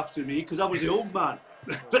to look after me because I was the old man.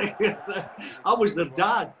 I was their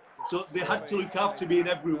dad, so they had to look after me in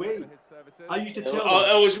every way. I used to tell them.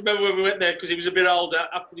 I always remember when we went there because he was a bit older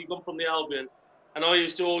after he'd gone from the Albion, and I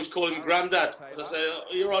used to always call him Grandad. And I say, "Oh,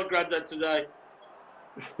 you're right, Grandad, today."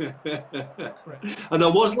 And I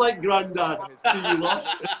was like Grandad till you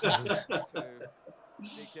lost.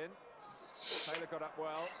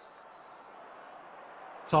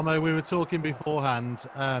 Tomo, we were talking beforehand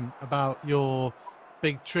about your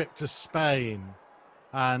big trip to Spain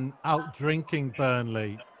and out drinking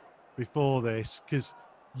Burnley before this, because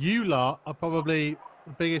you lot are probably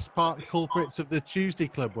the biggest culprits of the Tuesday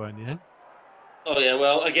Club, weren't you? Oh yeah,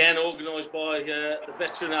 well, again, organised by the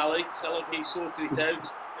veteran Ali, so like he sorted it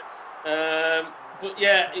out. But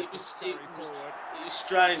yeah, it was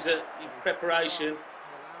strange that in preparation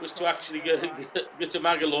was to actually go to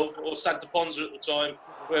Magaluf or Santa Ponza at the time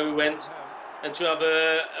where we went, and to have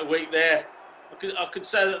a week there. I could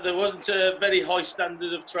say that there wasn't a very high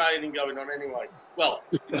standard of training going on anyway. Well,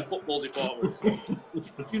 in the football department. Do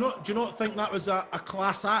you not think that was a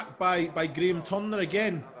class act by Graham Turner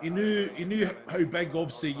again? He knew how big,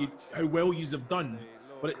 obviously, how well you've done,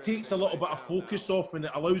 but it takes a little bit of focus off and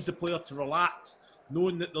it allows the player to relax,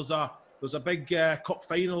 knowing that there's a big cup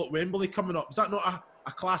final at Wembley coming up. Is that not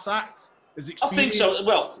a class act? I think so.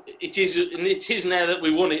 Well, it is, and it is now that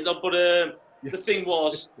we won it. But the thing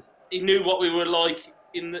was, he knew what we were like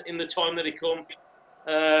in the time that he come.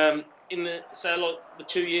 In the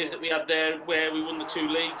 2 years that we had there, where we won the 2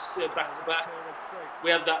 leagues back to back, we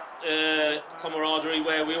had that camaraderie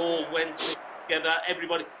where we all went together.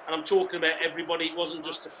 Everybody, and I'm talking about everybody. It wasn't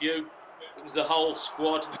just a few. It was the whole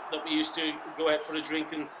squad that we used to go out for a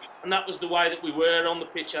drink, and that was the way that we were on the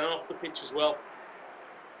pitch and off the pitch as well.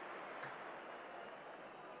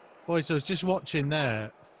 Boys, I was just watching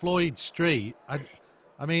there, Floyd Street.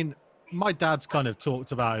 I mean, my dad's kind of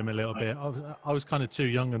talked about him a little bit. I was kind of too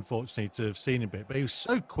young, unfortunately, to have seen him a bit, but he was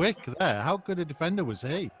so quick there. How good a defender was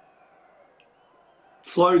he?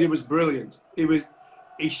 Floyd, he was brilliant.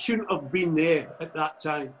 He shouldn't have been there at that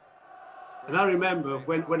time. And I remember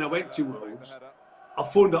when I went to Wolves, I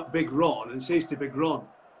phoned up Big Ron and says to Big Ron,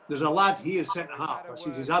 "There's a lad here, centre half." I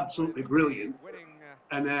says, "He's absolutely brilliant."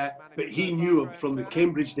 And but he knew him from the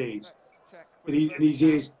Cambridge days, and he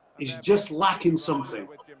says he's just lacking something.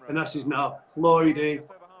 And I says, "No, Floyd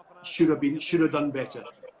should have done better.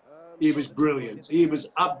 He was brilliant. He was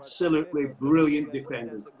absolutely brilliant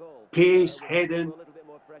defender, pace, heading.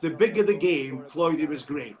 The bigger the game, Floyd was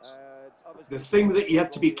great. The thing that you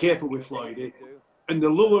had to be careful with Floyd, in the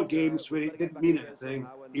lower games where it didn't mean anything,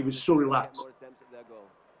 he was so relaxed.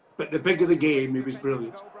 But the bigger the game, he was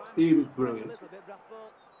brilliant. He was brilliant."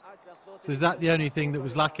 So is that the only thing that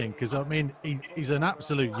was lacking? Because, I mean, he's an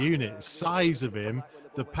absolute unit. Size of him,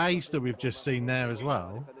 the pace that we've just seen there as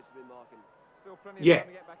well. Yeah,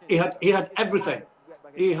 he had everything.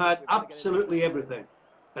 He had absolutely everything.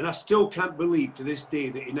 And I still can't believe to this day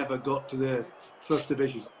that he never got to the first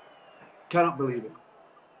division. Cannot believe it.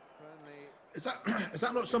 Is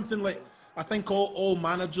that not something like, I think all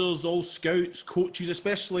managers, all scouts, coaches,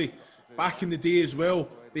 especially back in the day as well,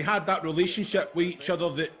 they had that relationship with each other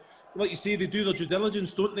that, like you say, they do their due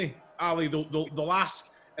diligence, don't they, Ali? They'll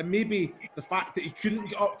ask, and maybe the fact that he couldn't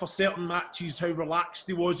get up for certain matches, how relaxed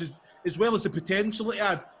he was, as well as the potential he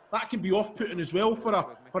had. that can be off-putting as well for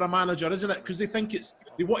a manager, isn't it? Because they think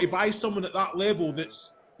they want to buy someone at that level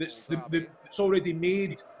that's already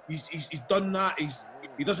made. He's done that.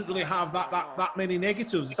 He doesn't really have that many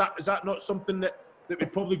negatives. Is that not something that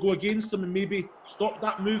would probably go against him and maybe stop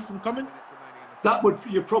that move from coming?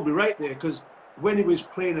 You're probably right there, because when he was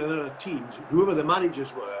playing in other teams, whoever the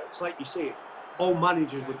managers were, it's like you say, all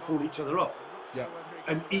managers would phone each other up. Yeah.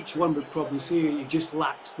 And each one would probably say he just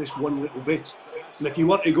lacks this one little bit. And if you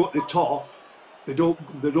want to go to the top, they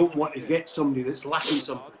don't want to get somebody that's lacking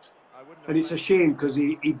something. And it's a shame, because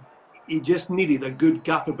he just needed a good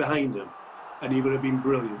gaffer behind him, and he would have been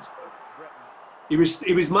brilliant. He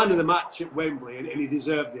was man of the match at Wembley, and he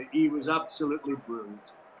deserved it. He was absolutely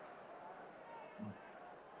brilliant.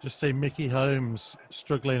 Just see Mickey Holmes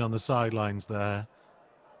struggling on the sidelines there.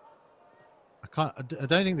 I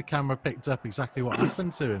don't think the camera picked up exactly what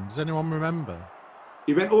happened to him. Does anyone remember?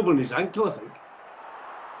 He went over on his ankle, I think.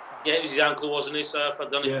 Yeah, it was his ankle, wasn't it? So I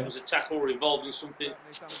don't know if it was a tackle or involved in something.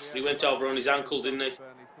 He went over on his ankle, didn't he?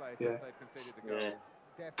 Yeah. Yeah.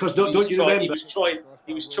 Because don't you remember?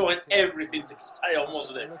 He was trying everything to stay on,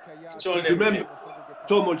 wasn't he?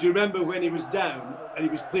 Tomo, do you remember when he was down and he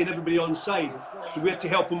was playing everybody on side? So we had to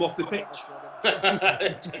help him off the pitch.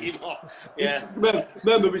 Take him off. Yeah.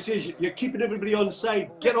 Remember, we said, you're keeping everybody on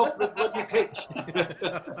side. Get off the bloody pitch.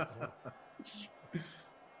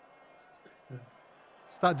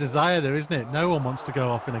 It's that desire there, isn't it? No one wants to go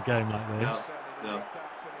off in a game like this. No.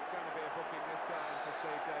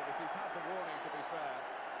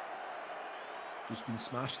 Just been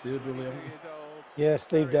smashed there, Billy, haven't you? Yeah,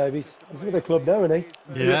 Steve Davies. He's with the club now, isn't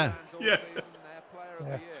he? Yeah. Yeah.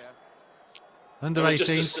 Under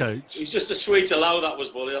 18s coach. He's just a sweet allow, that was,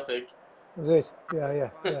 Bully, I think. Was it? Yeah.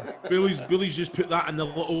 Billy's just put that in the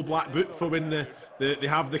little black book for when they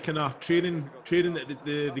have the kind of training at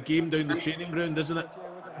the game down the training ground, isn't it?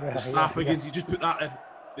 Yeah, the staff against. You just put that in.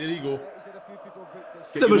 There you go.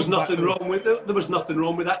 There was nothing wrong with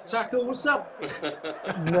that tackle, was there?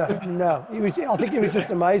 No. I think he was just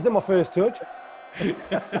amazed at my first touch.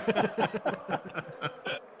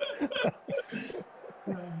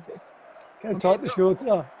 Can't type the shorts.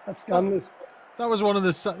 Oh, that's scandalous. That was one of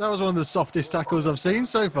the softest tackles I've seen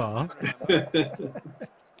so far.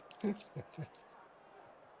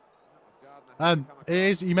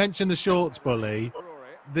 You mentioned the shorts, Bully.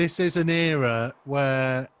 This is an era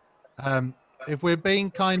where, if we're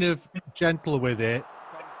being kind of gentle with it,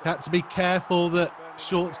 you had to be careful that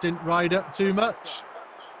shorts didn't ride up too much.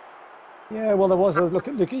 Yeah, well, there was. Look,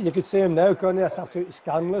 you could see him now, can't you? That's absolutely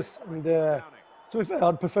scandalous. And to be fair,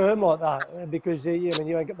 I'd prefer him like that because you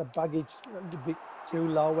ain't got the baggage a bit too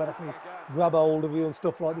low where they can grab hold of you and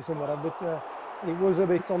stuff like this and whatever. But it was a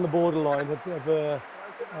bit on the borderline of a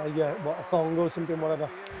thong or something, whatever.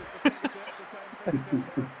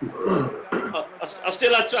 I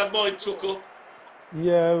still had to have mine took up.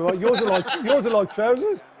 Yeah, right. Yours are like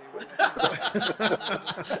trousers.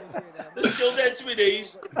 They're still down to my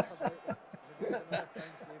knees.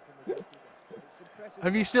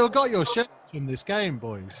 Have you still got your shirts from this game,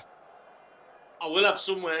 boys? I will have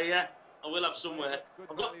somewhere, yeah. I will have somewhere.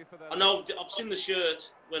 I've seen the shirt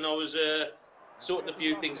when I was sorting a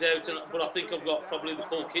few things out, but I think I've got probably the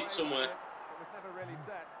full kit somewhere.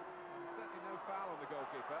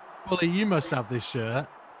 Bully, you must have this shirt.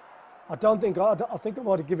 I think I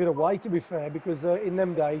might have given it away, to be fair, because in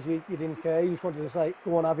them days you didn't care. You just wanted to say,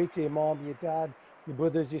 go on, have it to your mum, your dad, your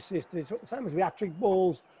brothers, your sisters. Same as the hat-trick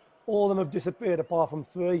balls. All of them have disappeared apart from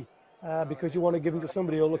 3 because you want to give them to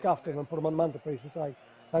somebody who'll look after them and put them on the mantelpiece and say,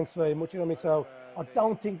 thanks very much. You know what I mean? So I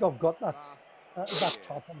don't think I've got that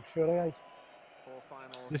top. I'm sure I ain't.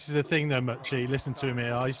 This is the thing, though, Mutchy. Listen to him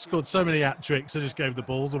here. I scored so many hat-tricks, I just gave the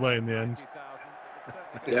balls away in the end.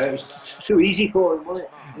 Yeah, it was too easy for him, wasn't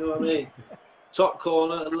it? You know what I mean? Top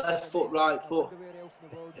corner, left foot, right foot.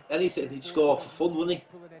 Anything, he'd score for fun, wouldn't he?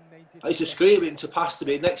 I used to scream him to pass to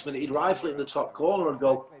me. Next minute, he'd rifle it in the top corner and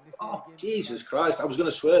go, oh, Jesus Christ. I was going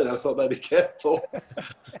to swear then. I thought, maybe careful.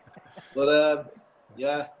 But,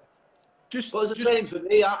 yeah. But it's the same for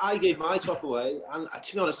me. I gave my top away. And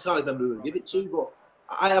to be honest, I can't remember who I gave it to. But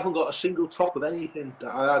I haven't got a single top of anything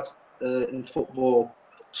that I had in football.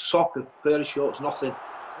 Soccer, pair of shorts, nothing.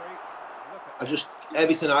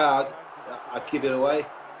 Everything I had, I'd give it away.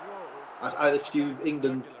 I had a few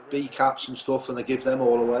England B caps and stuff, and I give them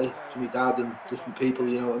all away to my dad and different people,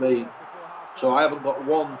 you know what I mean? So I haven't got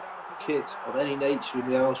one kit of any nature in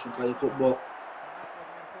my house from playing football.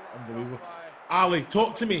 Unbelievable. Ali,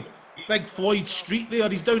 talk to me. Big Floyd Street there,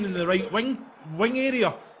 he's down in the right wing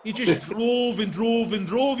area. He just drove and drove and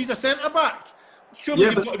drove. He's a centre-back. Surely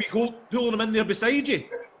you've got to be pulling him in there beside you.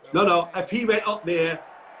 No. If he went up there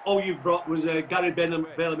all you brought was Gary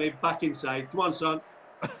Bellamy back inside. Come on, son.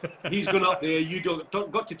 He's gone up there. You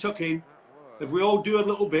got to tuck in. If we all do a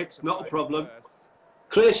little bit, it's not a problem.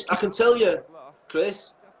 Chris, I can tell you,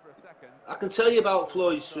 about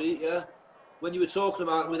Floyd Street, yeah? When you were talking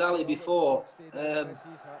about it with Ali before,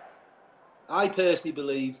 I personally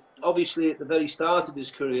believe, obviously at the very start of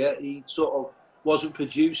his career, he sort of wasn't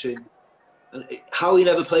producing. And how he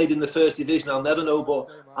never played in the first division, I'll never know, but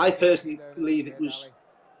I personally believe it was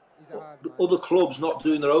the other clubs not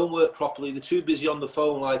doing their own work properly. They're too busy on the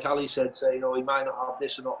phone, like Ali said, saying, he might not have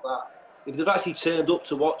this or not that. If they've actually turned up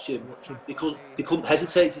to watch him, because they couldn't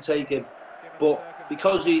hesitate to take him. But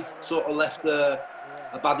because he'd sort of left a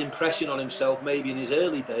bad impression on himself, maybe in his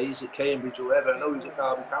early days at Cambridge or whatever, I know he was at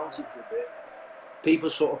Derby County for a bit, people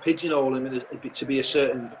sort of pigeonhole him to be a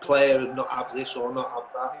certain player and not have this or not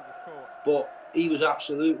have that. But he was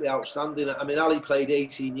absolutely outstanding. I mean, Ali played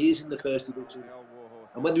 18 years in the first division.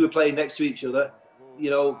 And when they were playing next to each other,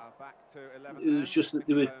 it was just that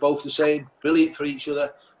they were both the same, brilliant for each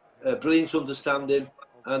other, brilliant understanding.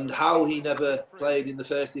 And how he never played in the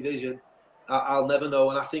first division, I'll never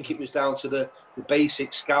know. And I think it was down to the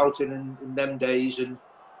basic scouting in them days and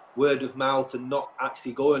word of mouth and not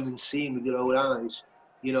actually going and seeing with your own eyes.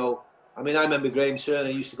 I mean, I remember Graham Turner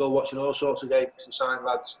used to go watching all sorts of games to sign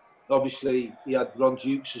lads. Obviously, he had Ron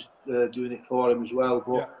Dukes doing it for him as well,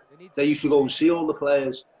 but they used to go and see all the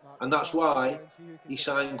players, and that's why he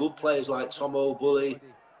signed good players like Tom O'Bully,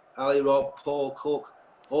 Ali Robb, Paul Cook,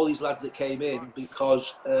 all these lads that came in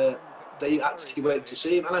because they actually went to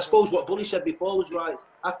see him. And I suppose what Bully said before was right.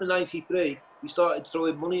 After '93, he started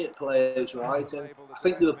throwing money at players, right? And I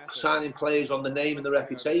think they were signing players on the name and the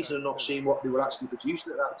reputation and not seeing what they were actually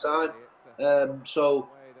producing at that time. So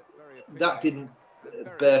that didn't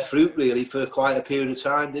bear fruit really for quite a period of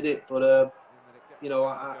time, did it? But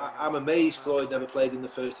I'm amazed Floyd never played in the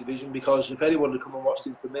first division, because if anyone had come and watched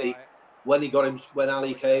him for me, when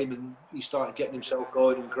Ali came and he started getting himself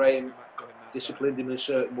going and Graham disciplined him in a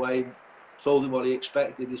certain way and told him what he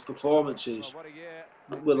expected, his performances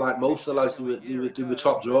were like most of the lads who were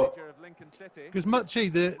top draw. Because Mutchy,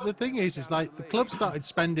 the thing is like the club started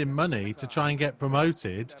spending money to try and get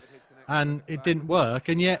promoted, and it didn't work,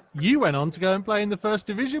 and yet you went on to go and play in the first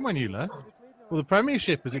division when you left, or the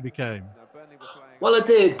Premiership as it became. Well, I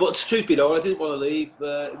did, but truth be known, I didn't want to leave.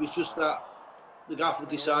 It was just that the gaffer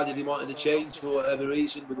decided he wanted to change for whatever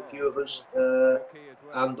reason with a few of us,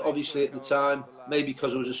 and obviously at the time, maybe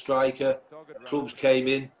because I was a striker, clubs came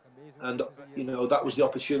in, and that was the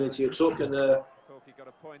opportunity I took, and it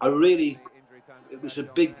was a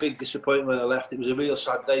big disappointment when I left. It was a real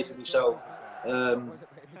sad day for myself.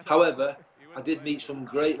 However, I did meet some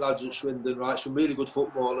great lads at Swindon, right? Some really good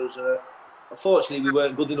footballers. Unfortunately, we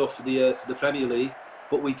weren't good enough for the Premier League,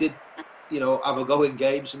 but we did, have a go in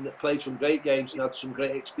games and played some great games and had some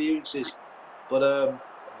great experiences. But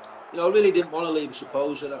I really didn't want to leave, I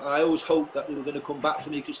suppose, and I always hoped that they were going to come back for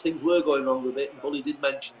me, because things were going wrong with it. And Bully did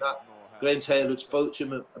mention that Graham Taylor had spoke to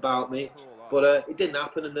him about me, but it didn't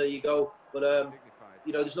happen, and there you go. But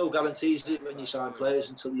there's no guarantees when you sign players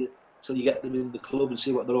until you get them in the club and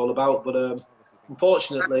see what they're all about. But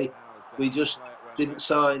unfortunately, we just didn't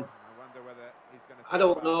sign. I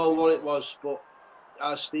don't know what it was, but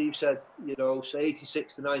as Steve said, so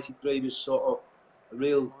 86 to 93 was sort of a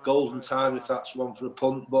real golden time, if that's one for a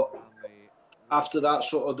punt. But after that,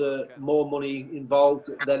 sort of the more money involved,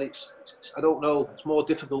 then I don't know, it's more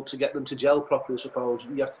difficult to get them to gel properly, I suppose.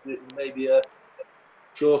 You have to do it maybe a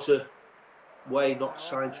shorter way, not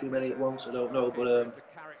sign too many at once, I don't know. But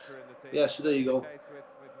so there you go.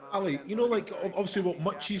 Ali, obviously what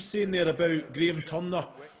Mutch is saying there about Graham Turner,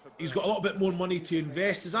 he's got a little bit more money to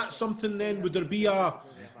invest. Is that something then? Would there be a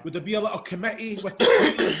little committee with the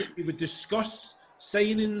players that you would discuss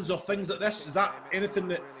signings or things like this? Is that anything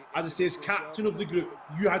that, as I say, as captain of the group,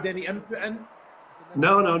 you had any input in?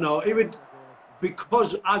 No. It would,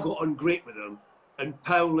 because I got on great with him, and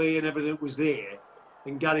Powley and everything was there,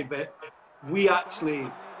 and Gary Bett, we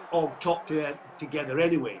actually all talked together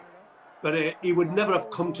anyway. But he would never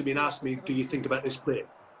have come to me and asked me, "Do you think about this player?"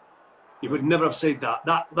 He would never have said that.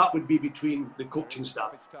 That would be between the coaching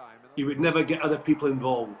staff. He would never get other people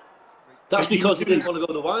involved. That's because he didn't want to go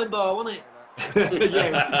to the wine bar, wasn't it?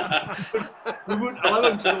 Yes. We wouldn't allow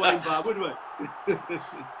him to the wine bar, would we?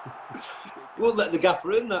 Wouldn't let the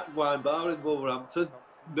gaffer in that wine bar in Wolverhampton.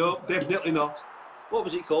 No, definitely not. What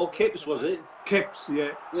was it called? Kips, was it? Kips,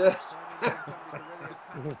 yeah. Yeah.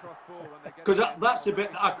 Because that's the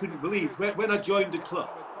bit that I couldn't believe. When I joined the club,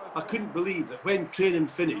 I couldn't believe that when training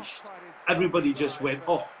finished, everybody just went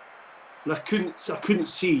off. And I couldn't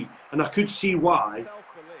see, and I could see why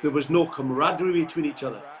there was no camaraderie between each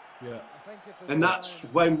other. Yeah. And that's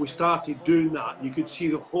when we started doing that. You could see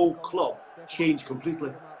the whole club change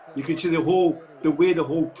completely. You could see the way the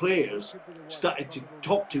whole players started to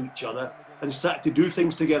talk to each other and started to do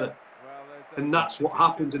things together. And that's what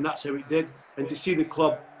happens, and that's how it did. And to see the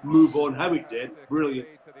club move on how it did,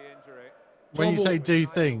 brilliant. When you say do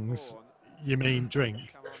things, you mean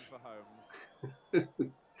drink?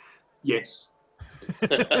 Yes.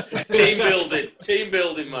 Team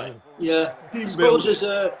building, mate. Yeah. I suppose as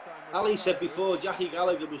Ali said before, Jackie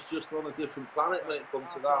Gallagher was just on a different planet when it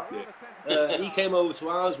comes to that. Yeah. He came over to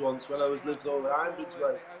ours once when I lived over Ironbridge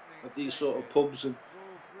Way at these sort of pubs, and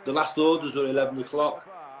the last orders were 11 o'clock.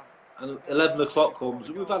 And 11 o'clock comes,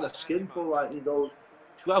 and we've had a skinful, like, and he goes,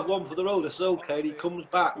 "Should we have one for the road?" I said, "Okay." And he comes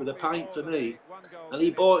back with a pint for me, and he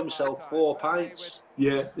bought himself 4 pints.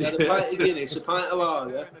 Yeah. He had a pint of Guinness, a pint of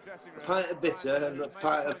lager, a pint of bitter, and a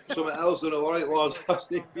pint of something else. I don't know what it was. I was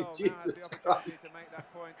thinking, Jesus Christ.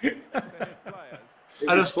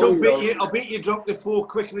 And I still bet you, I bet you drunk the 4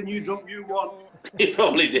 quicker than you drunk you 1. He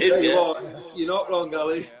probably did, yeah. What, you're not wrong,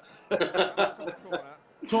 Ali.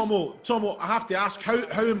 Tomo, I have to ask,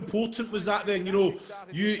 how important was that then? You know,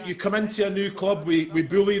 you come into a new club, we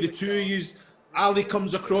bully the two of you, Ali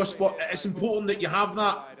comes across, but it's important that you have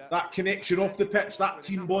that connection off the pitch, that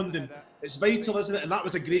team bonding. It's vital, isn't it? And that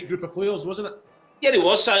was a great group of players, wasn't it? Yeah, it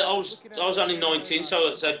was. So I was only 19,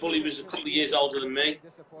 so Bully was a couple of years older than me.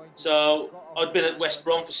 So I'd been at West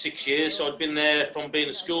Brom for 6 years, so I'd been there from being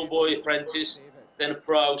a schoolboy, apprentice, then a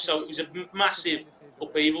pro. So it was a massive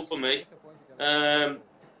upheaval for me.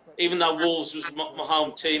 Even though Wolves was my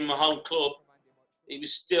home team, my home club, it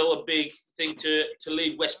was still a big thing to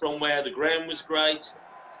leave West Brom where the ground was great.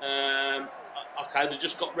 Okay, they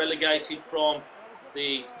just got relegated from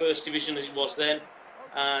the first division as it was then,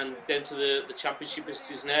 and then to the Championship as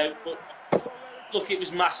it is now. But look, it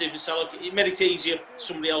was massive. So like, it made it easier for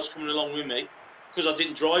somebody else coming along with me because I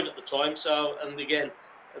didn't drive at the time. So, and again,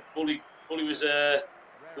 Bully was the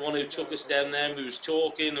one who took us down there. And we was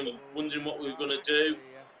talking and wondering what we were going to do.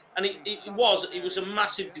 And it was a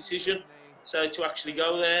massive decision, so to actually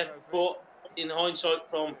go there. But in hindsight,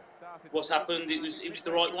 from what's happened, it was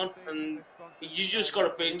the right one. And you just got a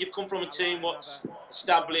feeling you've come from a team what's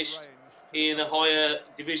established in a higher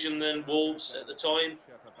division than Wolves at the time,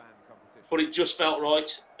 but it just felt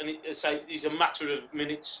right. And it's a matter of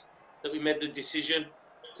minutes that we made the decision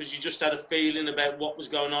because you just had a feeling about what was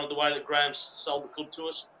going on, the way that Graham sold the club to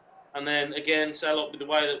us, and then again, with the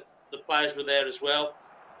way that the players were there as well.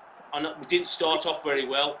 And we didn't start off very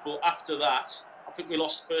well, but after that, I think we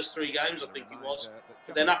lost the first 3 games, I think it was.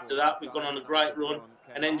 But then after that, we've gone on a great run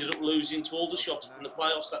and ended up losing to Aldershot in the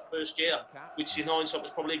playoffs that first year, which in hindsight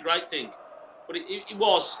was probably a great thing. But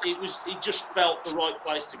it just felt the right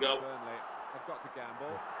place to go.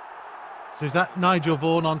 So is that Nigel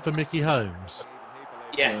Vaughan on for Micky Holmes?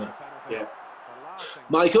 Yeah.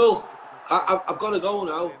 Michael, I've got to go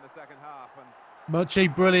now. Mutchy,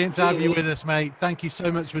 brilliant to have you with us, mate. Thank you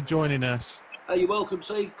so much for joining us. You're welcome.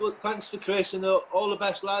 Say good. Thanks for Chris and all the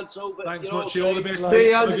best, lads. Thanks, Mutchy. All the best. See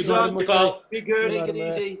you, Be good. Make it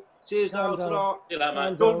easy. Cheers now.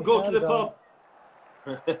 Man. Don't go to the pub.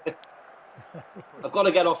 I've got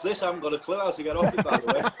to get off this. I haven't got a clue how to get off it, by the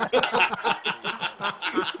way.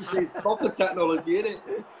 This is proper technology, isn't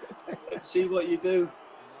it? See what you do.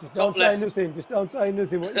 Just don't say nothing. Just don't say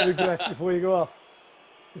nothing what you regret before you go off.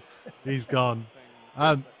 He's gone.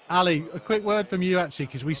 Ali, a quick word from you, actually,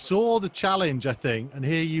 because we saw the challenge, I think, and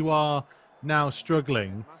here you are now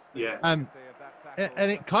struggling. Yeah. And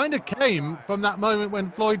it kind of came from that moment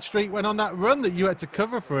when Floyd Street went on that run that you had to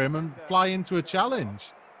cover for him and fly into a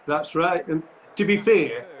challenge. That's right. And to be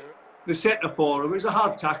fair, the centre for him, it was a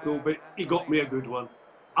hard tackle, but he got me a good one.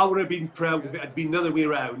 I would have been proud if it had been the other way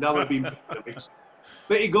around. I would have been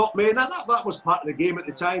but he got me, and that was part of the game at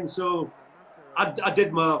the time. So I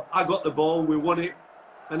got the ball, we won it,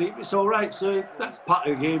 and it's all right. So that's part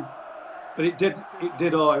of the game. But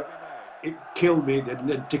it killed me.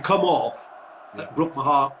 And to come off, that broke my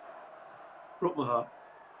heart.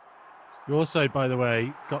 You also, by the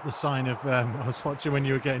way, got the sign of, I was watching when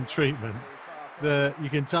you were getting treatment, you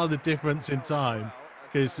can tell the difference in time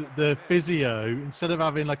because the physio, instead of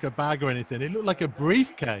having like a bag or anything, it looked like a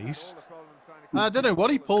briefcase. I don't know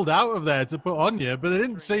what he pulled out of there to put on you, but there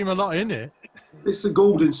didn't seem a lot in it. It's the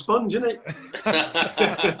golden sponge, isn't it?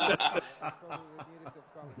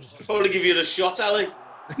 Probably give you a shot, Ali.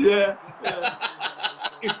 Yeah.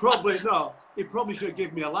 He probably should have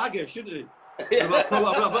given me a lager, shouldn't he? That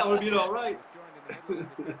would have been all right.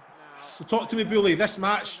 So talk to me, Bully. This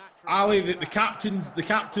match, Ali, the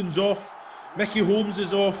captain's off. Micky Holmes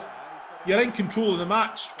is off. You're in control of the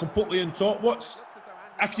match, completely on top.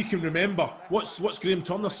 if you can remember, what's Graham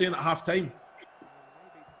Turner saying at half time?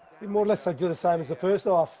 He more or less said do the same as the first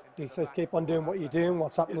half. He says keep on doing what you're doing,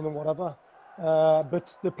 what's happening and whatever.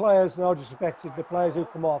 But the players, no disrespect, the players who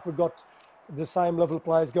come off, we've got the same level of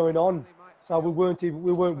players going on. So we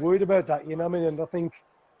weren't worried about that, you know what I mean? And I think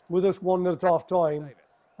with us 1-0 at half time,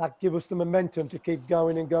 that gives us the momentum to keep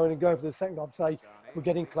going and going and going for the second half. Say we're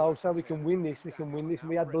getting closer, we can win this, and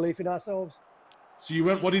we had belief in ourselves. So you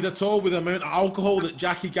weren't worried at all with the amount of alcohol that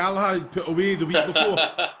Jackie Gallagher had put away the week before?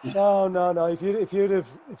 No. If you'd have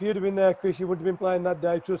been there, Chris, you wouldn't have been playing that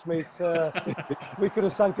day. Trust me, we could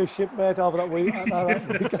have sank a ship, mate, over that week.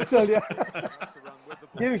 I tell you.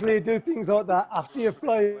 Usually you do things like that after you've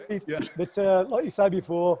played. Yeah. But like you said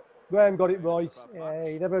before, Graham got it right.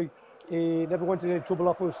 He never went into any trouble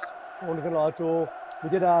off us or anything like that at all. We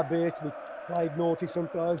did our bit. We played naughty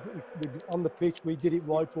sometimes. But on the pitch, we did it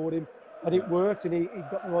right for him. And it worked, and he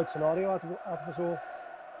got the right scenario out of us all.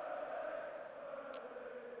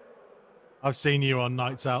 I've seen you on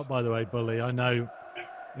nights out, by the way, Bully. I know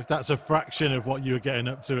if that's a fraction of what you were getting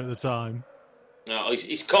up to at the time. No,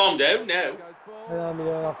 he's calmed down now.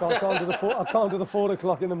 Yeah, I can't do the 4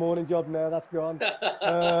 o'clock in the morning job now. That's gone.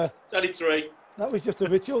 It's only 3. That was just a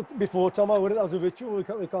ritual before, Tom. That was a ritual. We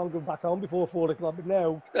can't go back home before 4 o'clock. But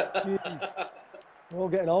now, we're all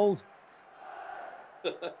getting old.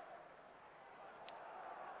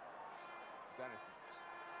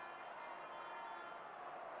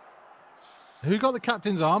 Who got the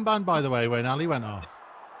captain's armband, by the way, when Ali went off?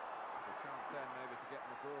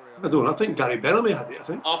 I don't know. I think Gary Bellamy had it, I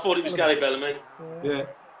think. I thought it was Gary Bellamy. Yeah.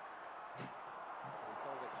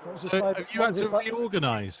 So have you had to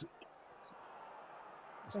reorganise?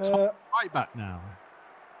 It's Tom right back now.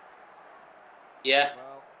 Yeah.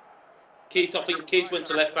 I think Keith went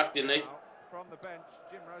to left back, didn't he?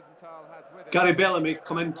 Gary Bellamy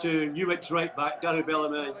come into, you went to right back, Gary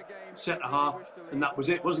Bellamy centre half, and that was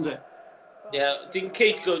it, wasn't it? Yeah. Did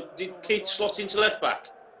Keith slot into left back?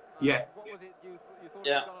 Yeah.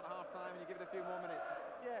 Yeah.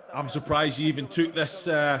 I'm surprised you even took this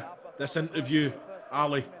interview,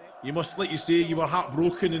 Ali. You must, like you say, you were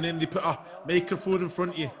heartbroken, and then they put a microphone in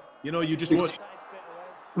front of you. You know, you just want.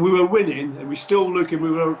 We were winning, and we still looking.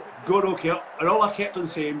 We were good, okay. And all I kept on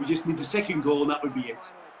saying, we just need the second goal, and that would be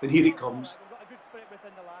it. And here it comes.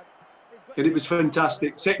 And it was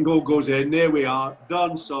fantastic. Second goal goes in. There we are,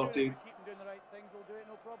 done, sorted.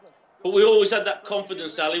 But we always had that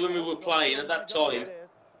confidence, Ali, when we were playing at that time,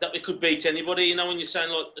 that we could beat anybody. You know, when you're saying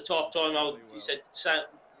like at half time, you said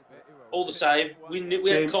all the same. We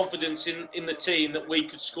had confidence in the team that we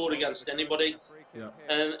could score against anybody. Yeah.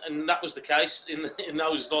 And that was the case in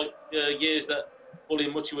those years that Bully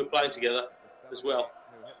and Mutch were playing together as well.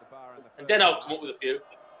 And then I'll come up with a few.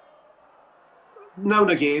 Now and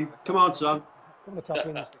again. Come on, son. Come on, the top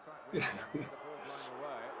wins.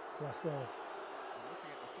 Last goal.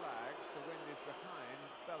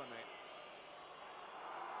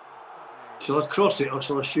 Shall I cross it or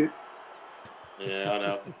shall I shoot? Yeah, I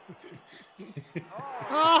know.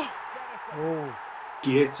 Oh.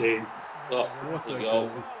 Get in. Oh, What a goal.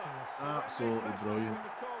 Absolutely brilliant.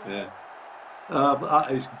 Yeah. But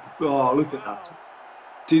that is, look at that.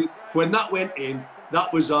 When that went in,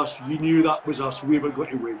 that was us. You knew that was us. We were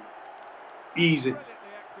going to win. Easy.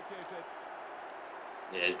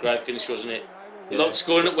 Yeah, great finish, wasn't it? He liked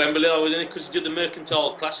scoring at Wembley, wasn't he? Because he did the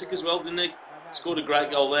Mercantile Classic as well, didn't he? Scored a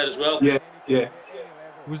great goal there as well. Yeah, yeah.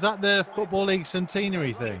 Was that the Football League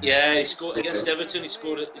centenary thing? Yeah, he scored against Everton. He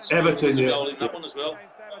scored a goal in that one as well.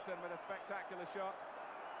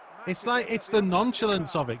 It's like, it's the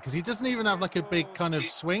nonchalance of it, because he doesn't even have like a big kind of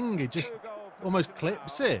swing. He just almost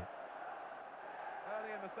clips it.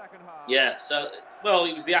 Yeah, so, well,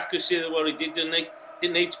 it was the accuracy of what he did, didn't he?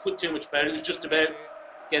 Didn't need to put too much power. It was just about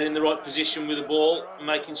getting in the right position with the ball and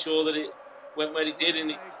making sure that it went where it did,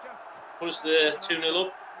 and it put us the 2-0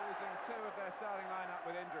 up.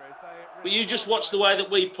 But you just watch the way that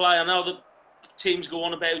we play. I know that teams go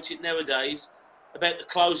on about it nowadays, about the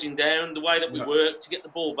closing down, the way that we work to get the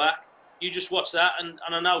ball back. You just watch that, and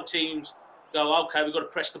I know teams go, okay, we've got to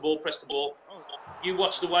press the ball. You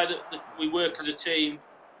watch the way that we work as a team.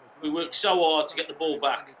 We work so hard to get the ball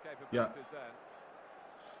back. Yeah.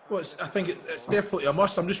 Well, I think it's definitely a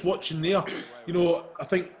must. I'm just watching there. You know, I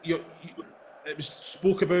think it was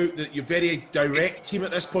spoke about that you're very direct team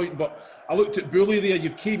at this point, but I looked at Bully there.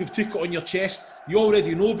 You've took it on your chest. You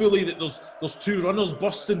already know, Bully, that there's two runners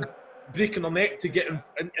busting, breaking their neck to get in,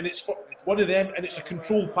 and it's one of them, and it's a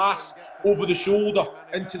controlled pass over the shoulder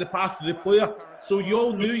into the path of the player. So you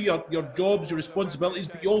all knew your jobs, your responsibilities,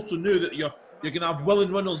 but you also knew that you're going to have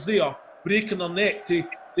willing runners there breaking their neck to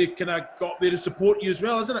they kind of got there to support you as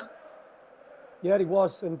well, isn't it? Yeah, it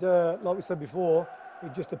was. And like we said before,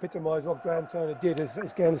 it just epitomised what Graham Turner did is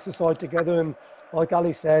getting us the side together. And like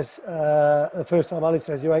Ali says, the first time Ali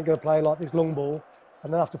says, you ain't going to play like this long ball.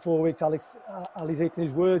 And then after 4 weeks, Ali's eating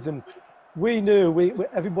his words. And we knew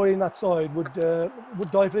everybody in that side would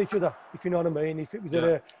die for each other, if you know what I mean. If it was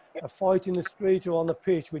at a fight in the street or on the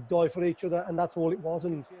pitch, we'd die for each other. And that's all it was.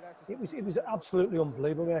 And it was absolutely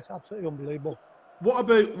unbelievable, mate. Absolutely unbelievable. What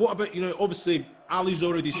about, you know, obviously Ali's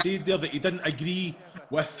already said there that he didn't agree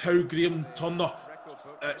with how Graham Turner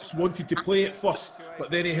wanted to play at first,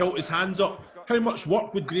 but then he held his hands up. How much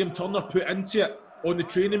work would Graham Turner put into it on the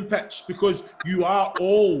training pitch? Because you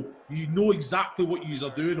know exactly what you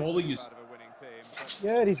are doing, all of you.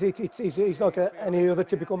 Yeah, he's like any other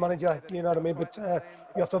typical manager, you know what I mean? But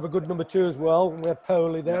you have to have a good number two as well. We had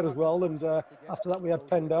Powley there as well, and after that we had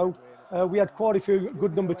Pendo. We had quite a few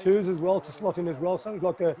good number twos as well to slot in as well. So it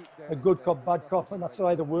was like a good cop, bad cop, and that's the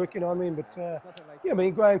way they're working on me. But yeah, I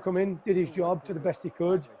mean, Graham come in, did his job to the best he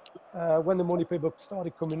could. When the money people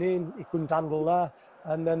started coming in, he couldn't handle that.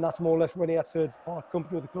 And then that's more or less when he had to part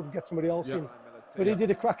company with the club and get somebody else in. But he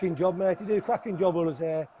did a cracking job, mate. He did a cracking job while he was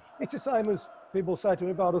there. It's the same as people say to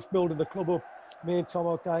me about us building the club up. Me and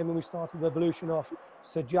Tomo came when we started the evolution off.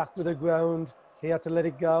 Sir Jack with the ground. He had to let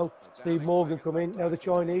it go. Steve Morgan come in. Now the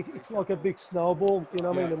Chinese. It's like a big snowball, you know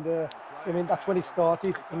what I mean? And I mean, that's when it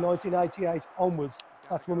started in 1988 onwards.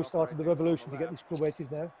 That's when we started the revolution to get this club where it is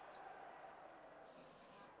now.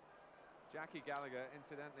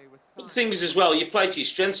 But the thing is as well, you play to your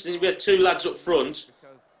strengths, and we had two lads up front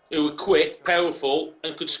who were quick, powerful,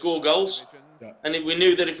 and could score goals. And we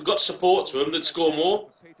knew that if we got support to them, they'd score more.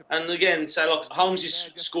 And again, say like Holmes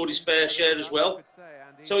has scored his fair share as well.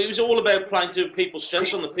 So it was all about playing to people's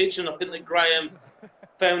strengths on the pitch, and I think that Graham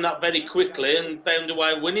found that very quickly and found a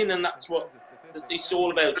way of winning, and that's what it's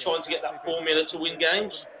all about, trying to get that formula to win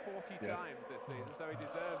games.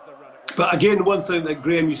 But again, one thing that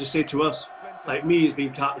Graham used to say to us, like me as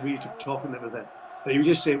being captain, we kept talking and everything, but he would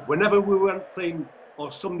just say, whenever we weren't playing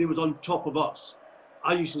or somebody was on top of us,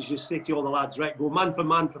 I used to just say to all the lads, right, go man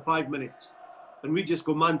for 5 minutes. And we'd just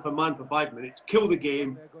go man for 5 minutes, kill the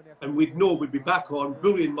game, and we'd know we'd be back on,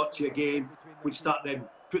 bullying Mutch again. We'd start then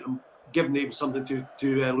giving them something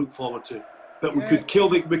to look forward to. But we could kill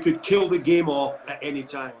the game off at any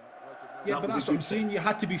time. Yeah, but that's what I'm saying. You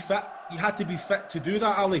had to be fit. You had to be fit to do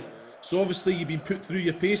that, Ali. So obviously you've been put through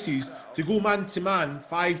your paces. To go man to man,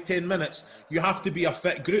 5-10 minutes, you have to be a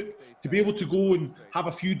fit group. To be able to go and have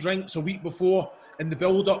a few drinks a week before in the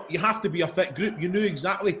build-up, you have to be a fit group. You knew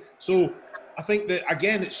exactly. So I think that,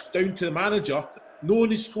 again, it's down to the manager,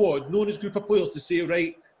 knowing his squad, knowing his group of players to say,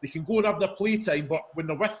 right, they can go and have their playtime, but when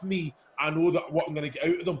they're with me, I know that what I'm going to get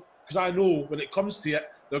out of them. Because I know when it comes to it,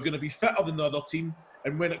 they're going to be fitter than the other team.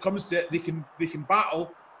 And when it comes to it, they can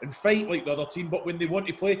battle and fight like the other team. But when they want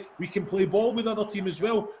to play, we can play ball with the other team as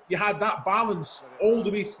well. You had that balance all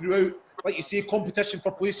the way throughout, like you say, competition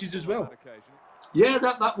for places as well. Yeah,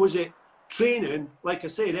 that was it. Training, like I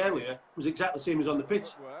said earlier, was exactly the same as on the pitch.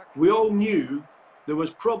 We all knew there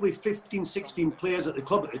was probably 15, 16 players at the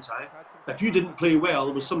club at the time. If you didn't play well,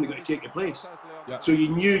 there was somebody going to take your place. Yeah. So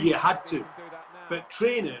you knew you had to. But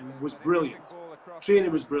training was brilliant.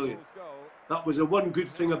 Training was brilliant. That was the one good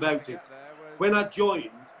thing about it. When I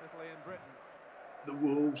joined the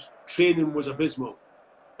Wolves, training was abysmal.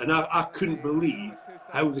 And I couldn't believe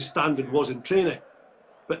how the standard was in training.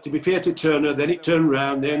 But to be fair to Turner, then it turned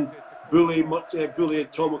round, then Bully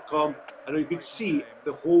and Tom would come, and you could see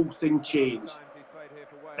the whole thing change.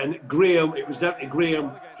 And Graham, it was down to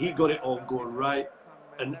Graham, he got it all going right.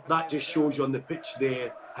 And that just shows you on the pitch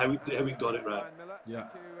there how he got it right. Yeah.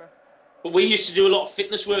 But we used to do a lot of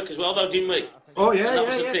fitness work as well, though, didn't we? Oh, yeah, that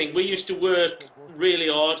was the thing. We used to work really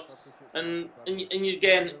hard. And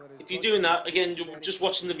again, if you're doing that, again, you're just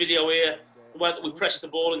watching the video here, the way that we press the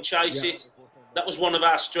ball and chase it, that was one of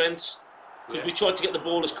our strengths. Because we tried to get the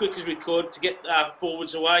ball as quick as we could to get our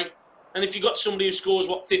forwards away. And if you got somebody who scores,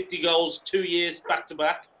 50 goals, 2 years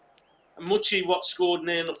back-to-back, and Mutchy, scored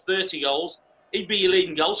near enough 30 goals, he'd be your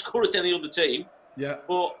leading goal scorer to any other team. Yeah.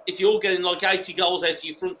 But if you're getting like 80 goals out of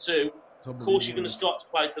your front two, of course you're going to start to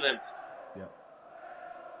play to them. Yeah.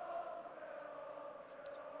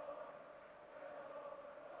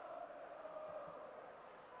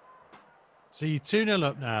 So you're 2-0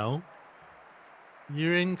 up now.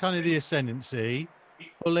 You're in kind of the ascendancy.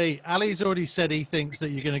 Ali's already said he thinks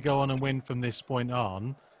that you're going to go on and win from this point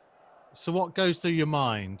on. So what goes through your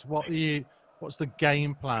mind? What's the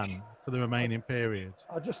game plan for the remaining period?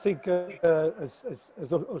 I just think as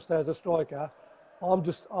a striker, I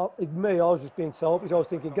was just being selfish. I was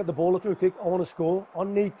thinking, get the ball through a kick. I want to score. I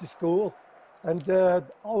need to score. And I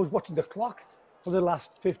was watching the clock for the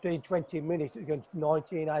last 15, 20 minutes against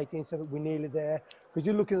 19, 18, so we're nearly there. Because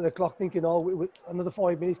you're looking at the clock thinking, another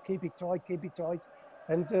 5 minutes, keep it tight, keep it tight.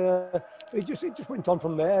 And it just went on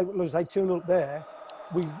from there. Let's say 2-0 there.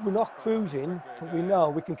 We're not cruising, but we know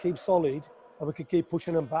we can keep solid and we can keep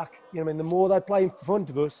pushing them back. You know what I mean? The more they play in front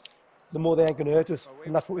of us, the more they ain't going to hurt us.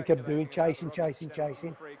 And that's what we kept doing, chasing.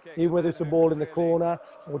 Even whether it's the ball in the corner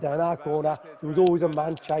or down our corner, there was always a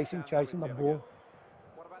man chasing that ball.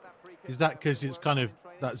 Is that because it's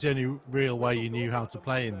that's the only real way you knew how to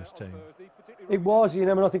play in this team? It was, you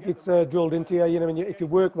know, and I think it's drilled into you. You know, if your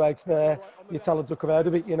work rate's there, your talent will come out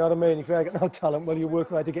of it. You know what I mean? If you ain't got no talent, well, your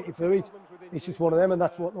work rate to get you through it. It's just one of them, and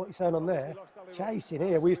that's what you're saying on there. Chasing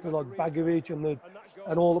here, we used to like Bagovic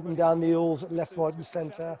and all up and down the hills, left, right, and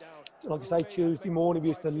centre. Like I say, Tuesday morning we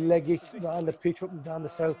used to leg it around the pitch up and down the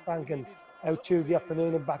south bank, and out Tuesday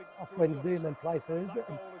afternoon and back off Wednesday, and then play Thursday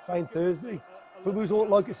and train Thursday. But we was all,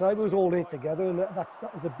 like I say, we was all in together, and that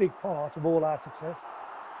was a big part of all our success.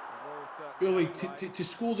 Billy, to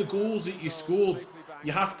score the goals that you scored,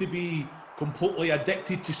 you have to be completely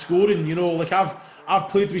addicted to scoring. You know, like I've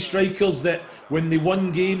played with strikers that when they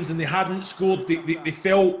won games and they hadn't scored, they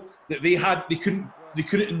felt that they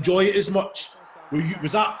couldn't enjoy it as much.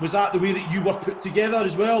 Was that the way that you were put together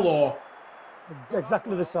as well, or?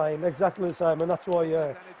 Exactly the same, and that's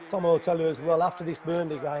why Tom will tell you as well. After this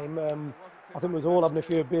Burnley game, I think we was all having a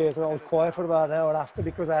few beers, and I was quiet for about an hour after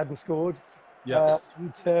because I hadn't scored. Yeah.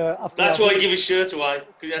 That's why I give his shirt away.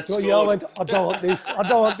 Yeah, I went, I don't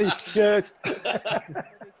want this shirt.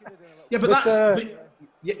 Yeah, but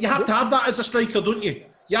you have to have that as a striker, don't you?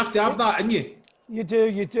 You have to have that, and you. You do,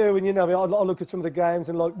 and you know, I look at some of the games,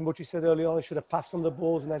 and like what you said earlier on, I should have passed some of the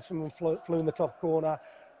balls, and then someone flew in the top corner.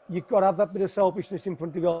 You've got to have that bit of selfishness in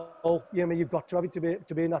front of goal. You know, you've got to have it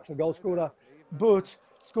to be a natural goal scorer. But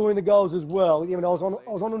scoring the goals as well. You know, I was on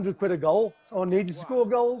 100 quid a goal, so I needed to score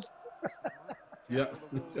goals. Yeah.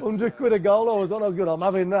 100 quid a goal I was good. I'm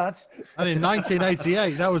having that. And in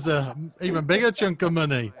 1988, that was a even bigger chunk of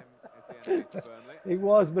money. It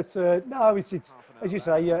was, but no, it's as you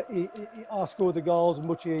say, I scored the goals, and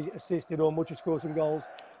Mutch assisted, or Mutch scored some goals.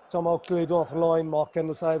 Tom cleared off the line, Mark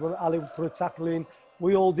Kendall saved, Ali put a tackle in.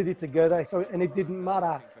 We all did it together, and it didn't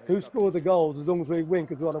matter who scored the goals as long as we win,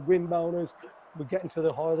 because we were on a win bonus. We're getting to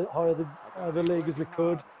the higher the league as we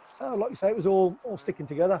could. So, like you say, it was all sticking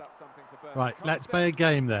together. Right, let's play a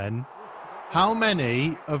game then. How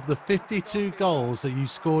many of the 52 goals that you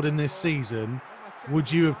scored in this season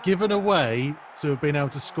would you have given away to have been able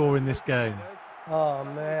to score in this game? Oh,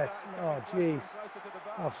 mate. Oh, jeez.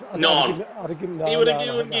 None. I'd have given none. He would have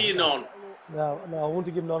given you none. No, I wouldn't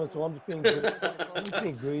have given none at all. I'm just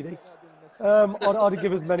being greedy. I'd have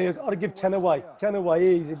given as many as I'd give 10 away. 10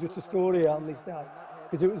 away easy just to score here on this day,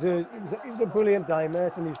 because it was a brilliant day,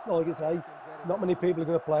 mate. And it's like I say, not many people are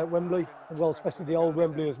going to play at Wembley, well, especially the old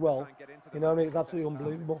Wembley as well. You know what I mean? It's absolutely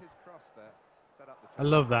unbelievable. I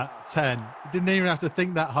love that. 10. You didn't even have to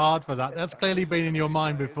think that hard for that. That's clearly been in your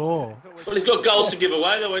mind before. Well, he's got goals to give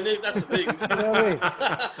away, though, isn't he? That's the thing. You know what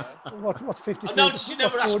I mean? What's 52? I noticed you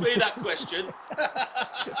never asked me that question.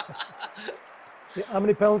 How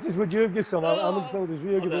many penalties would you give, Tom? How many penalties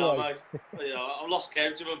would you give away? Mate. I've lost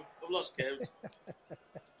count of them. I've lost count.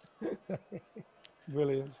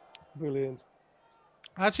 Brilliant.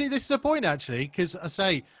 Actually, this is a point, because I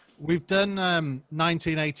say we've done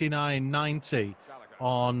 1989-90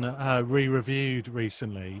 on re-reviewed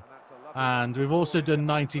recently, and we've also done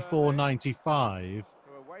 94-95.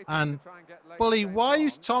 And, Bully, why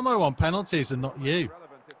is Tomo on penalties and not you?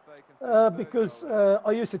 Because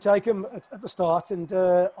I used to take him at the start, and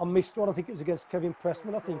I missed one. I think it was against Kevin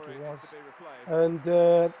Pressman, I think it was. And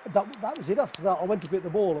that was it. After that, I went to pick the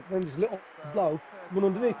ball up. Then this little bloke run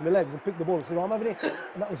underneath my legs and picked the ball and said, I'm having it.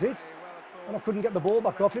 And that was it. And I couldn't get the ball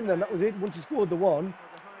back off him then. That was it. Once he scored the one,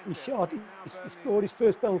 he shot. He scored his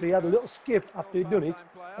first penalty. He had a little skip after he'd done it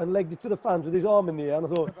and legged it to the fans with his arm in the air. And I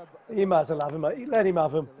thought, he might as well have him. Let him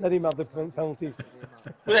have them. Let him have the penalties.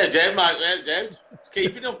 Well, they're dead, mate. They're dead.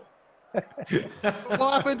 Keeping them.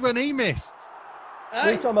 What happened when he missed?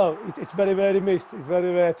 Hey. Tomo, it's very rare he missed. It's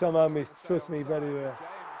very rare Tomo missed. Trust me, very rare.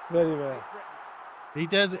 Very rare. He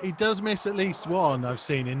does miss at least one, I've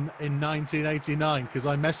seen in 1989, because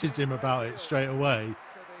I messaged him about it straight away.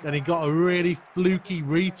 Then he got a really fluky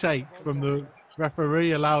retake from the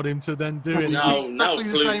referee, allowed him to then do it. No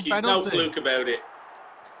fluke about it.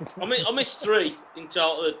 I missed 3 in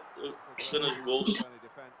total. Wolves.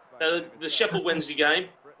 The Sheffield Wednesday game,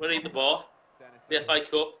 we're in the bar, the FA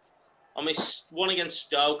Cup. I missed one against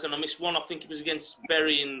Stoke, and I missed one, I think it was against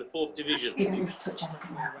Bury in the 4th Division. You don't need to touch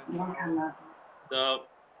anything now. You're on camera. So,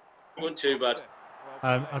 it wasn't too bad.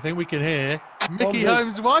 I think we can hear Mickey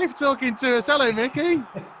Holmes' wife talking to us. Hello, Mickey.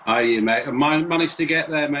 Hi, mate. I managed to get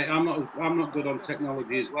there, mate. I'm not good on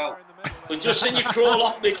technology as well. We've just seen you crawl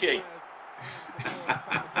off, Mickey.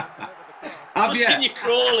 Have Just seen you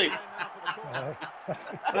crawling.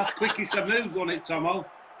 That's the quickest I've moved on it, Tomo.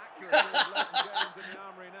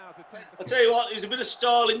 I'll tell you what, there's a bit of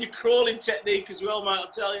style in your crawling technique as well, mate, I'll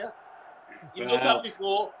tell you. You've done that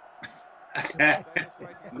before.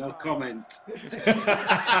 No comment.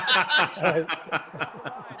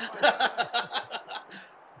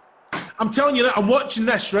 I'm telling you that I'm watching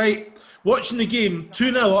this, right? Watching the game,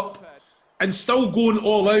 2-0 up, and still going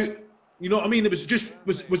all out. You know what I mean? It was just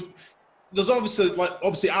there's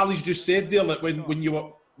obviously Ali's just said there, like when you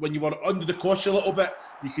were under the cosh a little bit,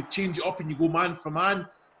 you could change it up and you go man for man.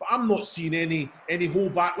 But I'm not seeing any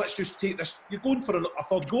hold back. Let's just take this. You're going for a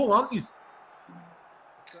third goal, aren't you?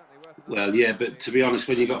 Well, yeah, but to be honest,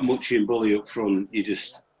 when you got Mutch and Bully up front, you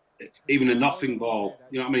just, even a nothing ball,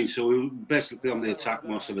 you know what I mean? So we were basically on the attack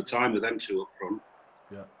most of the time with them two up front.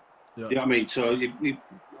 Yeah. You know what I mean? So you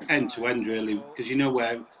end to end really, because you know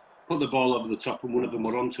where, put the ball over the top and one of them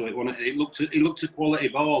were onto it. It looked a quality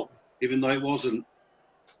ball, even though it wasn't.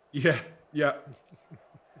 Yeah.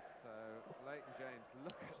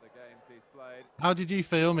 How did you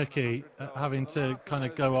feel, Mickey, having to kind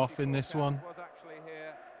of go off in this one?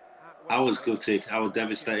 I was gutted. I was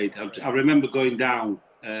devastated. I remember going down.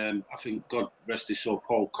 I think, God rest his soul,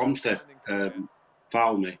 Paul Comstead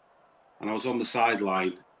fouled me, and I was on the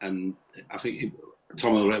sideline. And I think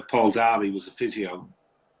Paul Darby was a physio,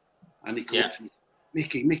 and he called to me,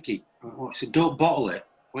 Mickey. I said, "Don't bottle it."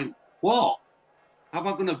 I went, "What? How am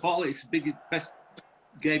I going to bottle it? It's the best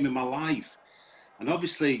game in my life." And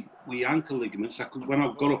obviously, with ankle ligaments, when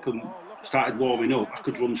I got up and started warming up, I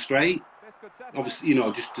could run straight. Obviously, you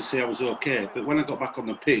know, just to say I was okay. But when I got back on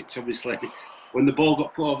the pitch, obviously, when the ball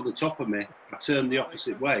got put over the top of me, I turned the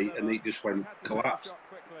opposite way and it just went collapsed.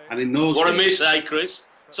 And in those what a miss, eh, Chris?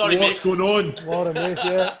 Sorry, what's going on? What a miss,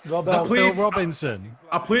 yeah. Robinson.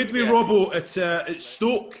 I played with Robbo at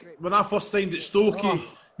Stoke when I first signed at Stoke.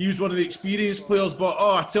 He was one of the experienced players, but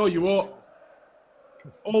I tell you what,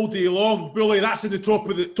 all day long, Bully, that's in the top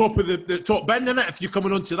of the top bin, isn't it? If you're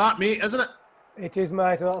coming onto that, mate, isn't it? It is,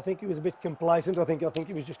 mate. I think he was a bit complacent. I think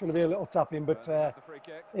he was just going to be a little tapping, but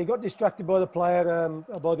he got distracted by the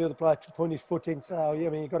other player putting his foot in. So yeah, I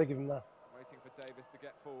mean, you got to give him that.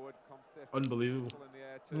 Unbelievable.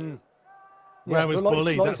 Where was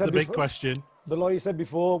Bully? That's the big question. But like you said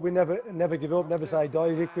before, we never give up, never say die,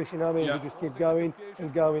 is it, Chris? You know what I mean? We just keep going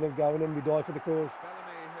and going and going, and we die for the cause.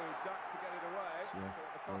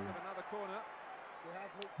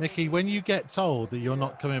 Mickey, when you get told that you're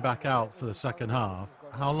not coming back out for the second half,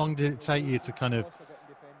 how long did it take you to kind of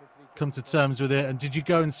come to terms with it? And did you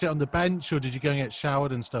go and sit on the bench, or did you go and get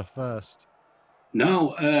showered and stuff first?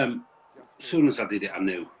 No, as soon as I did it, I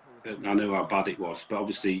knew how bad it was. But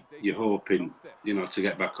obviously, you're hoping, you know, to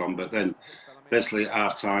get back on. But then, basically at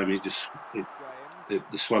half time,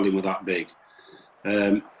 the swelling was that big,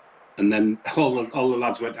 and then all the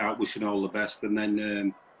lads went out wishing all the best, and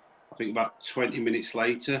then. I think about 20 minutes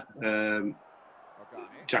later,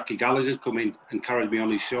 Jackie Gallagher come in and carried me on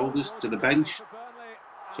his shoulders to the bench.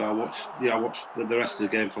 So I watched the rest of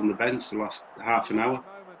the game from the bench, the last half an hour.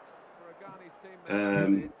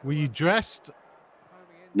 Were you dressed?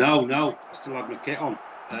 No, I still had my kit on.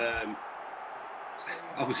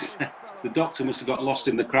 Obviously, the doctor must have got lost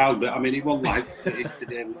in the crowd, but I mean, it wasn't like it is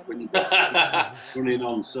today when you're running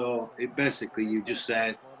on. So it basically, you just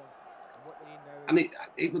said, and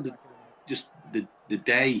it was just the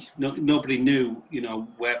day. Nobody knew, you know,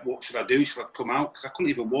 what should I do? Should I come out? Because I couldn't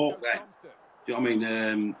even walk then. Do you know what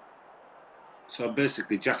I mean? So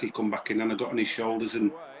basically, Jackie come back in and I got on his shoulders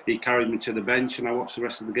and he carried me to the bench and I watched the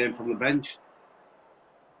rest of the game from the bench.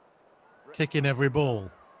 Kicking every ball.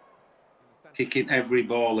 Kicking every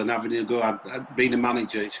ball and having a go. Being a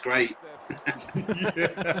manager, it's great.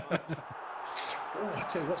 Yeah. Oh, I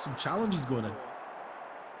tell you what, some challenges going in.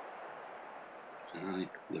 Aye,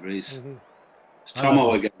 there is. It's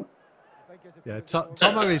Tomo again. Yeah,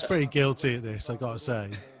 Tomo is pretty guilty at this, I've got to say.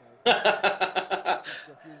 I've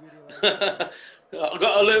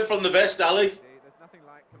got to learn from the best, Ali.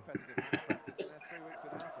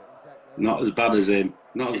 Not as bad as him.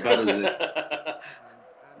 Not as bad as him.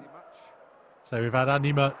 So we've had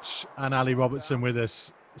Andy Mutch and Ali Robertson with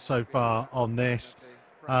us so far on this.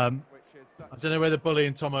 I don't know whether Bully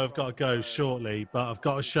and Tomo have got to go shortly, but I've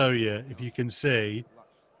got to show you, if you can see,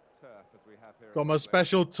 Got my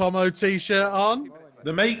special Tomo t-shirt on.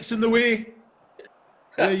 The mic's in the way.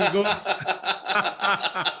 There you go.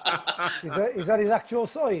 Is that his actual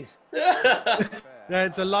size? Yeah,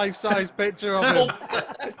 it's a life-size picture of him.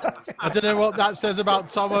 I don't know what that says about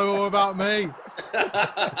Tomo or about me.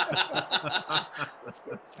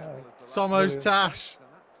 Tomo's tash.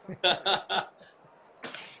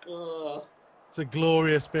 It's a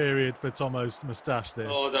glorious period for Tomo's moustache, this.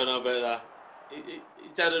 Oh, I don't know about that.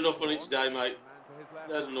 He's had enough on it today, mate.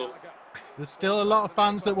 He's had enough. There's still a lot of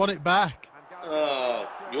fans that want it back.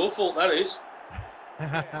 Your fault, that is.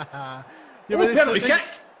 Yeah, penalty kick.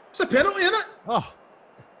 It's a penalty, isn't it? Oh.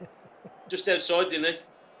 Just outside, didn't he?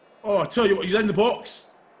 Oh, I tell you what, he's in the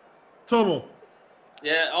box. Tomo.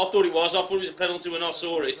 Yeah, I thought it was. I thought it was a penalty when I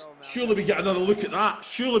saw it. Surely we get another look at that.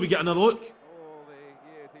 Surely we get another look.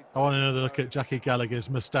 I want another look at Jackie Gallagher's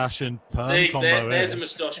moustache and perm combo. There's a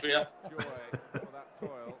moustache for you.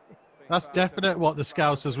 That's definite what the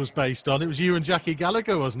Scousers was based on. It was you and Jackie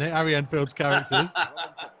Gallagher, wasn't it? Harry Enfield's characters.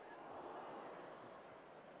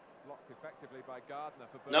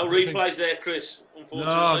 No replays there, Chris,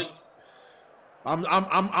 unfortunately. No.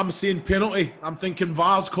 I'm saying penalty. I'm thinking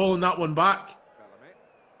VAR's calling that one back.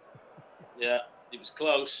 Yeah, it was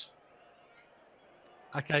close.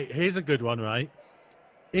 Okay, here's a good one, right?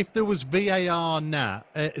 If there was VAR now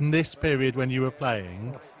in this period when you were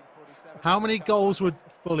playing, how many goals would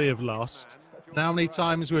Bully have lost? And how many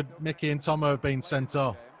times would Micky and Tomo have been sent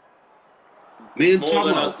off? Me and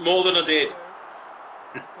Tomo. More than I did.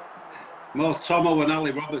 More Tomo and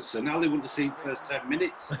Ali Robertson. Ali wouldn't have seen first 10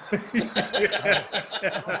 minutes.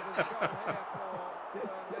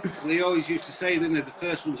 Well, he always used to say, didn't he, the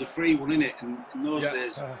first one's a free one, innit? And in those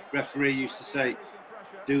days, referee used to say,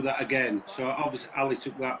 do that again. So obviously Ali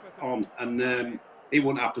took that on, and it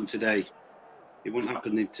wouldn't happen today. It wouldn't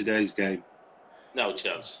happen in today's game. No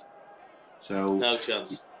chance. So no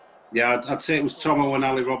chance. Yeah, I'd say it was Tomo and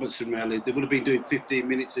Ali Robertson, really. They would have been doing 15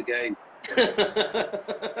 minutes a game.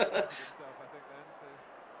 I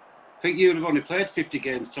think you would have only played 50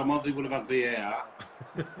 games, Tomo. They would have had VAR.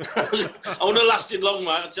 I wouldn't have lasted long,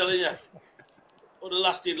 mate, I'm telling you. I would have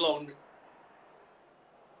lasted long.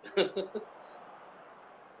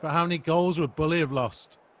 But how many goals would Bully have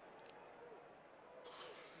lost?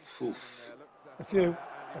 Oof. A few.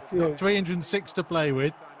 Got 306 to play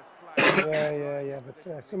with. Yeah.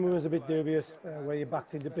 But some of it was a bit dubious, where you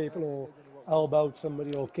backed into people or elbowed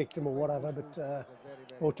somebody or kicked them or whatever. But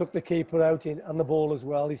or took the keeper out and the ball as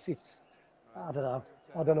well. It's I don't know.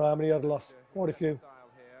 I don't know how many I'd lost. Quite a few.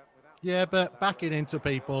 Yeah, but backing into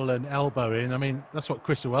people and elbowing, I mean, that's what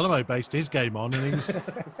Chris Iwelumo based his game on, and he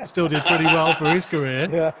still did pretty well for his career.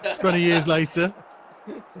 Yeah. 20 years later.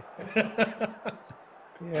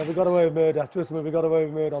 Yeah, we got away with murder. Trust me, we got away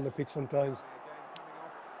with murder on the pitch sometimes.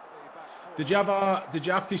 Did you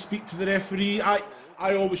have to speak to the referee? I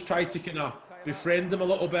always try to kind of befriend them a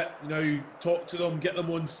little bit, you know, talk to them, get them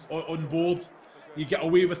on board. You get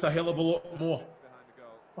away with a hell of a lot more.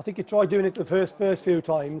 I think you try doing it the first few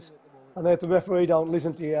times, and then if the referee don't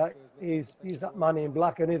listen to you, he's that man in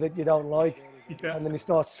black, isn't he, that you don't like, and then he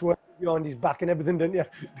starts swearing behind his back and everything, don't you?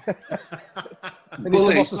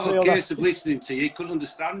 Bully, it's not a case of listening to you, he couldn't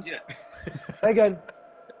understand you. Say again.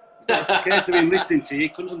 It's not a case of him listening to you, he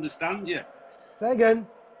couldn't understand you. Say again.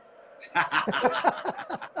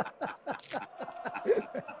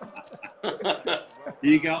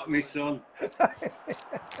 You got me, son.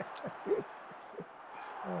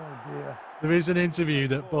 Oh dear. There is an interview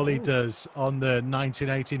that Bully does on the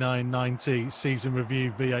 1989-90 season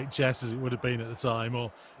review VHS, as it would have been at the time,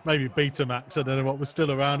 or maybe Betamax, I don't know what was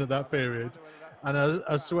still around at that period. And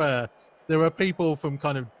I swear, there are people from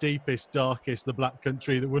kind of deepest, darkest, the Black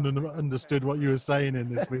Country that wouldn't have understood what you were saying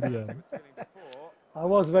in this video. I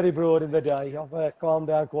was very broad in the day. I've calmed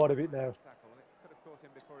down quite a bit now.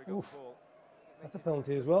 Oof. That's a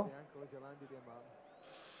penalty as well.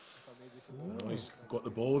 Oh, he's got the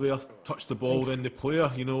ball there, touched the ball, then the player.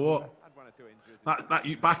 You know what?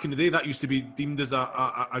 That back in the day, that used to be deemed as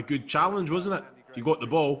a good challenge, wasn't it? If you got the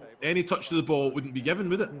ball, any touch to the ball wouldn't be given,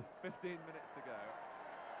 would it? 15 minutes to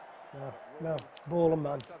go. No, ball and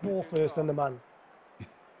man. Ball first and the man.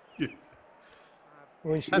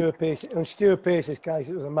 Well, in Stuart Pearce's case,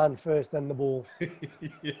 it was a man first, then the ball.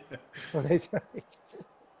 Yeah.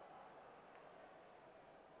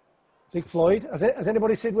 Big Floyd. Has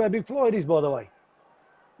anybody said where Big Floyd is, by the way?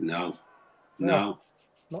 No. Not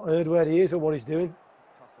heard where he is or what he's doing.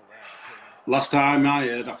 Last time I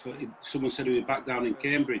heard, someone said he was back down in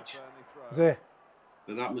Cambridge. Is he?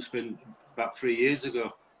 But that must have been about 3 years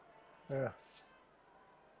ago. Yeah.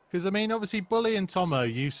 Because, I mean, obviously, Bully and Tomo,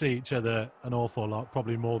 you see each other an awful lot,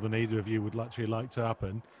 probably more than either of you would actually like to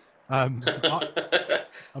happen. I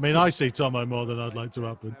mean, I see Tomo more than I'd like to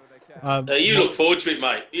happen. You look forward to it,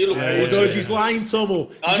 mate. You look forward to it. He's lying, Tomo.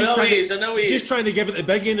 I know he is. He's just trying to give it the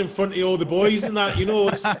big in front of all the boys and that, you know.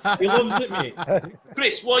 He loves it, mate.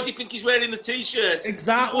 Chris, why do you think he's wearing the T-shirt?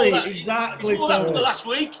 Exactly. He's that for the last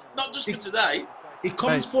week, not just for today. He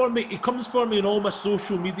comes for me. He comes for me on all my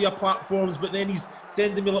social media platforms, but then he's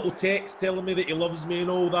sending me little texts telling me that he loves me and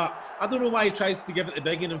all that. I don't know why he tries to give it the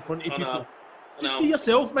big in front of people. Just be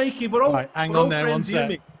yourself, Mikey. We're all hang on there,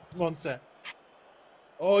 one sec.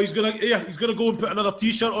 Oh, he's gonna go and put another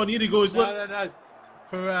T-shirt on. Here he goes. Look.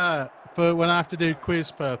 No. For when I have to do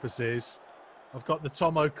quiz purposes, I've got the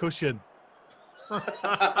Tomo cushion.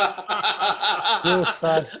 You're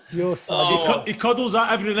sad. He cuddles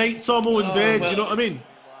that every night, Tomo, in bed. Well, you know what I mean?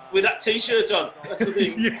 With that T-shirt on. That's the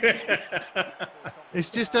thing. It's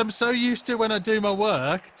just I'm so used to when I do my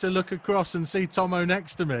work to look across and see Tomo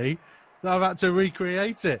next to me that I've had to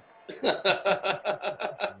recreate it.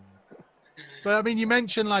 But I mean, you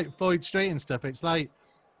mentioned like Floyd Street and stuff. It's like,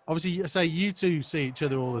 obviously, you say you two see each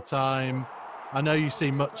other all the time. I know you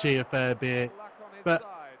see Mutchy a fair bit. But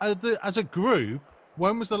as a group,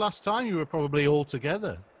 when was the last time you were probably all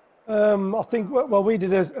together? I think, well, we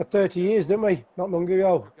did a 30 years, didn't we? Not long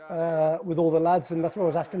ago, with all the lads. And that's what I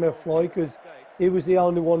was asking about Floyd, because he was the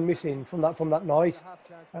only one missing from that night.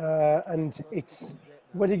 And it's,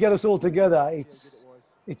 when you get us all together, it's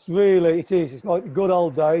like the good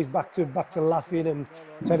old days, back to laughing and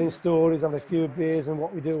telling stories, having a few beers and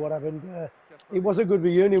what we do, whatever. And it was a good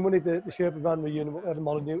reunion, wasn't it? The Sherpa Van reunion, whatever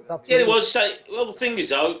Molyneux. Yeah, it was. Well, the thing is,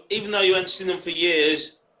 though, even though you hadn't seen them for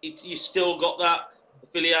years, you still got that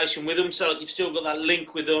affiliation with them, so you've still got that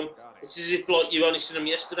link with them. It's as if like you've only seen them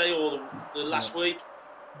yesterday or the last week,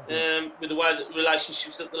 with the way that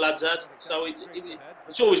relationships that the lads had. So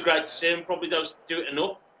it's always great to see them. Probably don't do it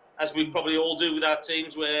enough, as we probably all do with our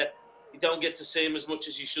teams, where you don't get to see them as much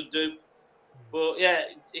as you should do. But yeah,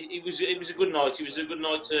 it was a good night. It was a good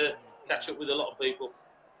night to catch up with a lot of people.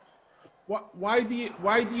 Why do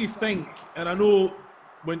you think? And I know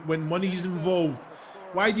when money's involved,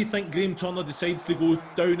 why do you think Graham Turner decides to go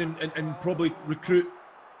down and probably recruit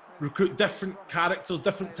different characters,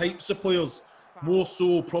 different types of players, more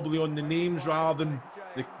so probably on the names rather than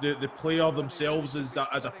the player themselves as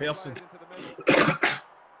a person?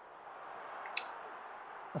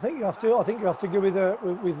 I think you have to go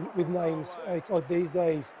with names. It's like these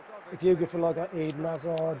days, if you go for like Eden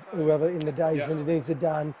Hazard, whoever in the days, and it needs a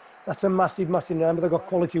Dan, that's a massive name. But they've got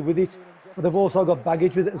quality with it, but they've also got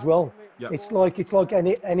baggage with it as well. Yep. It's like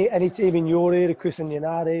any team in your era, Chris, and your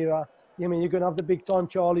era. I mean, you're going to have the big time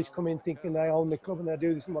Charlies come in thinking they own the club and they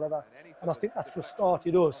do this and whatever. And I think that's what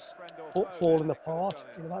started us falling apart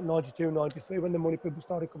in about 92, 93 when the money people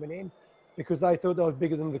started coming in, because they thought they was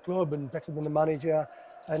bigger than the club and better than the manager.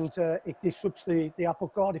 And it disrupts the apple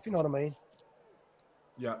cart, if you know what I mean.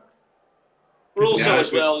 Yeah. But also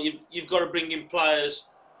as well, you've got to bring in players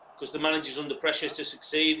because the manager's under pressure to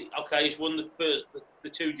succeed. Okay, he's won the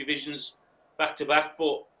two divisions back to back,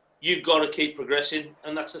 but you've got to keep progressing,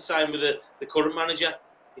 and that's the same with the current manager.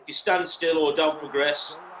 If you stand still or don't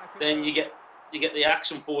progress, then you get the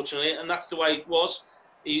axe, unfortunately, and that's the way it was.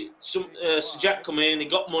 Sir Jack come in, he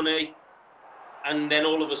got money. And then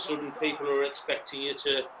all of a sudden, people are expecting you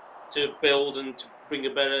to build and to bring a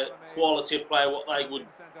better quality of player, what they would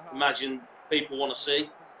imagine people want to see.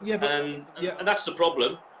 Yeah, but, and that's the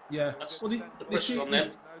problem. Yeah. That's well, the pressure on them.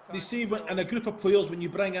 They say in a group of players, when you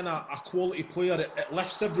bring in a quality player, it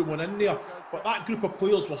lifts everyone in there. But that group of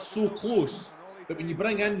players were so close that when you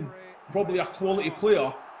bring in probably a quality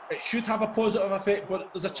player, it should have a positive effect,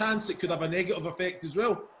 but there's a chance it could have a negative effect as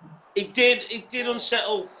well. It did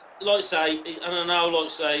unsettle. Like I say, and I know, like I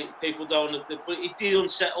say, people don't, but it did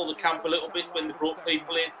unsettle the camp a little bit when they brought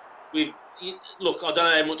people in. Look, I don't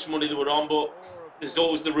know how much money they were on, but there's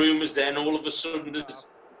always the rumours then. All of a sudden,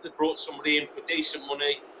 they brought somebody in for decent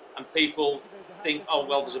money, and people think, oh,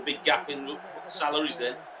 well, there's a big gap in salaries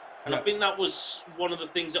then. And I think that was one of the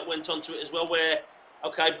things that went onto it as well, where,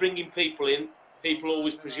 okay, bringing people in, people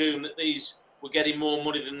always presume that these were getting more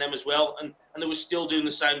money than them as well, and they were still doing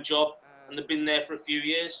the same job, and they've been there for a few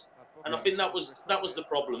years. And I think that was the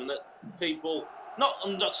problem, that people,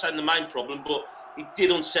 I'm not saying the main problem, but it did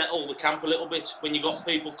unsettle the camp a little bit when you got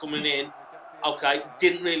people coming in, okay,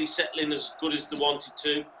 didn't really settle in as good as they wanted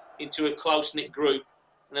to, into a close-knit group,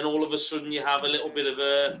 and then all of a sudden you have a little bit of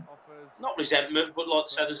a, not resentment, but like I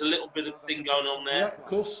said, there's a little bit of thing going on there. Yeah, of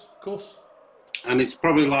course. And it's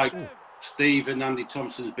probably like Steve and Andy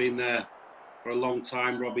Thompson's been there for a long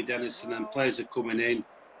time, Robbie Dennison, and players are coming in.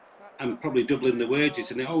 and probably doubling the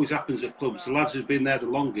wages. And it always happens at clubs. The lads who've been there the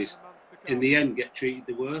longest, in the end, get treated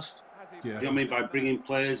the worst. Yeah. You know what I mean? By bringing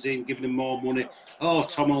players in, giving them more money. Oh,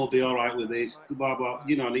 Tom will be all right with this, blah, blah.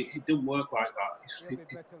 You know, and it doesn't work like that.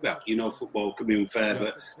 Well, you know, football can be unfair,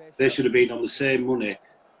 but they should have been on the same money.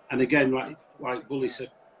 And again, like Bully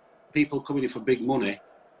said, people coming in for big money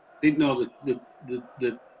didn't know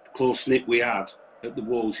the close knit we had at the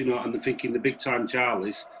Wolves, you know, and they're thinking the big time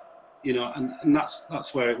Charlies, you know, and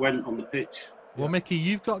that's where it went on the pitch. Well, Mickey,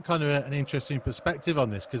 you've got kind of an interesting perspective on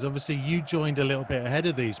this, because obviously you joined a little bit ahead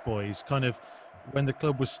of these boys, kind of when the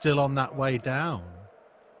club was still on that way down.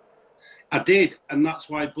 I did, and that's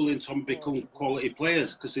why Bully and Tom become quality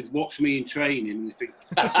players, because they'd watch me in training and they think,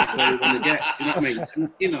 that's what they want to get. Do you know what I mean? And,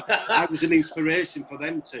 you know, I was an inspiration for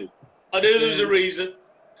them too. I knew there was a reason.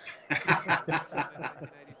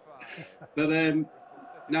 But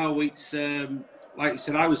no, it's like you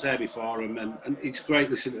said, I was there before him, and it's great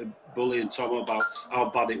listening to Bully and Tom about how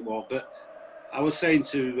bad it was. But I was saying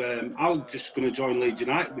to, I was just going to join Leeds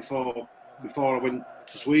United before I went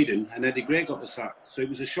to Sweden, and Eddie Gray got the sack. So it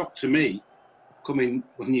was a shock to me coming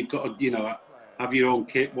when you've got to, you know, have your own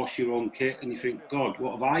kit, wash your own kit, and you think, God,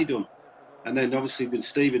 what have I done? And then obviously when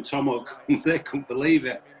Steve and Tom, they couldn't believe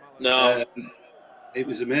it. No. It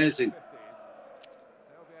was amazing.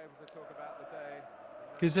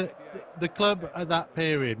 Because the club at that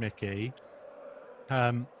period, Mickey,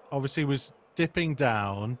 obviously was dipping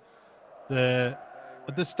down. The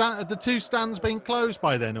two stands being closed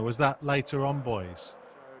by then, or was that later on, boys?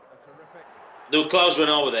 They were closed when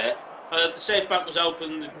I was there. The Safe Bank was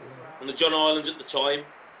open on the John Island at the time,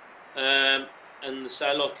 and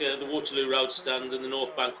the Waterloo Road stand and the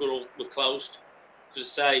North Bank were closed.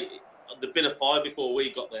 Because there'd been a fire before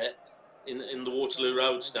we got there in the Waterloo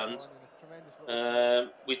Road stand,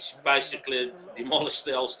 which basically demolished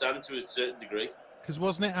the whole stand to a certain degree. Because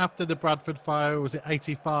wasn't it after the Bradford fire, was it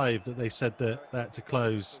 85 that they said that they had to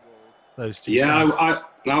close those two stands?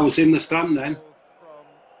 I was in the stand then.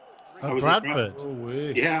 At Bradford?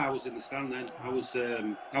 Yeah, I was in the stand then. I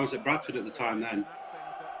was at Bradford at the time then.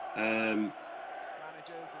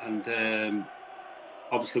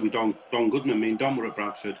 Obviously with Don Goodman, me and Don were at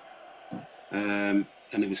Bradford. And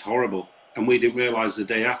it was horrible. And we didn't realise the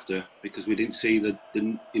day after, because we didn't see the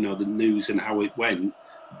news and how it went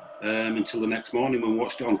until the next morning when we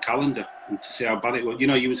watched it on calendar and to see how bad it was. You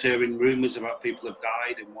know, you was hearing rumours about people have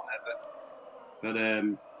died and whatever. But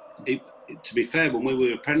to be fair, when we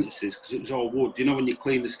were apprentices, because it was all wood, you know, when you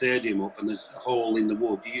clean the stadium up and there's a hole in the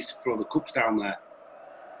wood, you used to throw the cups down there.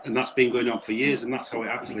 And that's been going on for years, and that's how it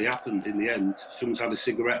actually happened in the end. Someone's had a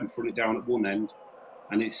cigarette and thrown it down at one end,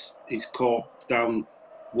 and it's caught down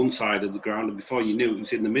one side of the ground, and before you knew it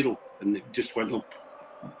was in the middle, and it just went up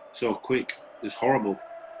so quick. It was horrible.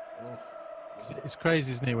 It's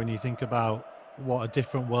crazy, isn't it, when you think about what a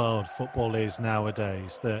different world football is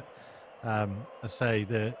nowadays, that I say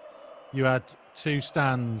that you had two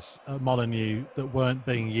stands at Molineux that weren't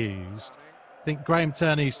being used. I think Graham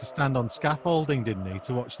Turner used to stand on scaffolding, didn't he,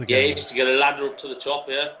 to watch the game? Yeah, he used to get a ladder up to the top,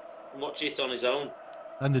 and watch it on his own.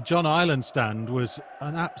 And the John Island stand was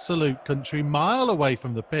an absolute country mile away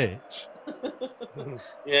from the pitch.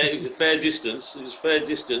 Yeah, it was a fair distance.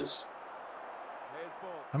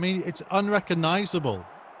 I mean, it's unrecognisable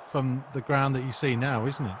from the ground that you see now,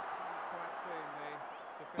 isn't it?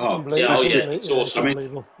 Oh, yeah, it's awesome.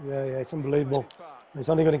 Unbelievable. Yeah, it's unbelievable. It's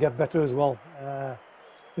only going to get better as well.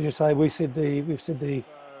 As you say, we've said the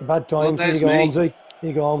bad times. Well, Here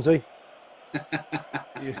you go, Holmesy.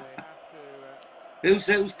 Yeah.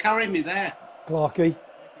 Who's carrying me there? Clarky.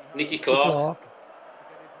 Nicky Clark.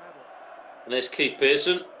 And there's Keith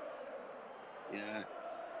Pearson. Yeah.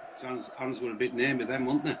 Hands were a bit near me then,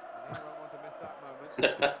 weren't they?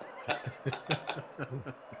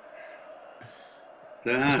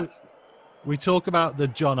 We talk about the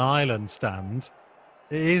John Island stand.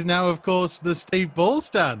 It is now, of course, the Steve Ball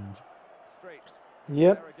stand.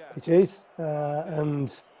 Yep, it is.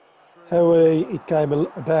 And how it came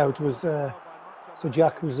about was so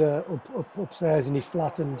Jack was upstairs in his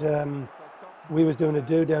flat, and we was doing a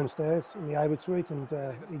do downstairs in the Haywood Suite, and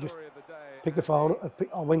he just picked the phone.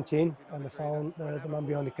 I went in, and the man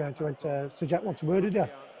behind the counter went, "So Jack wants a word with you."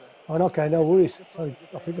 I went, "Okay, no worries." So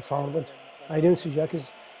I picked the phone and went, "How you doing, Sir Jack?" He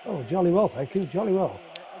says, "Oh, jolly well, thank you, jolly well."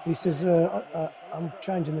 He says, "I'm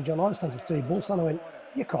changing the John Island stand to Steve Ball stand." I went,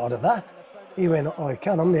 "You can't have that." He went, "Oh, I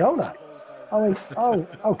can, I'm the owner." I went, "Oh,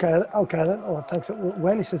 okay then. Oh, thanks."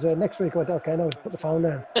 When? He says, "Next week." I went, "Okay, no, put the phone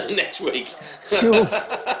down." Next week.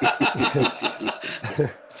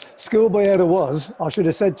 schoolboy out I was, I should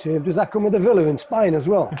have said to him, does that come with a villa in Spain as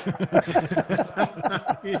well?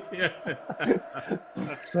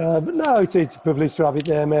 So, but no, it's a privilege to have it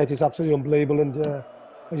there, mate. It's absolutely unbelievable. And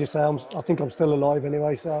as you say, I think I'm still alive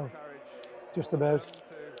anyway, so just about.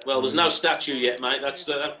 Well, there's no statue yet, mate.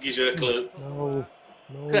 That gives you a clue. No.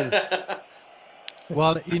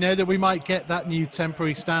 Well, you know that we might get that new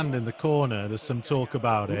temporary stand in the corner. There's some talk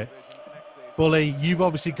about it. Bully, you've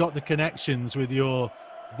obviously got the connections with your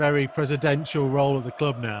very presidential role at the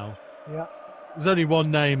club now. Yeah. There's only one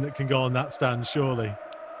name that can go on that stand, surely.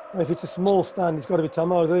 If it's a small stand, it's got to be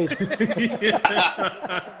Tomo's.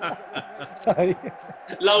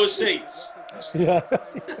 Lower seats. Yeah.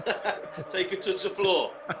 Take a touch the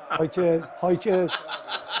floor. High chairs.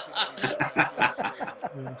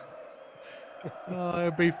 Oh,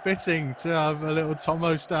 it'd be fitting to have a little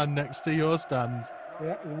Tomo stand next to your stand.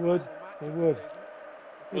 Yeah, it would.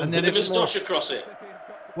 And then a moustache across it.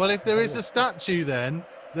 Well, if there is a statue, then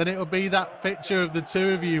it'll be that picture of the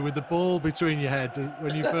two of you with the ball between your head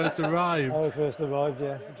when you first arrived. Oh, first arrived,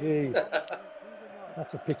 yeah. Jeez.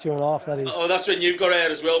 That's a picture and a half, that is. Oh, that's when you got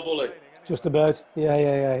out as well, Bully. Just about.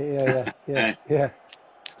 Yeah.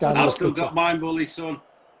 I've still got mine, Bully, son.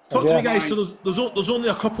 Talk to me, guys. So there's only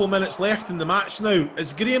a couple of minutes left in the match now.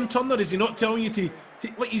 Is Graham Turner, is he not telling you to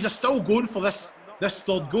like, he's still going for this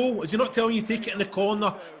third goal? Is he not telling you take it in the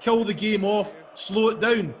corner, kill the game off, slow it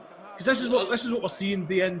down? Because this is what we're seeing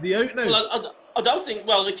day in, day out now. Well, I don't think.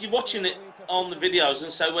 Well, if you're watching it on the videos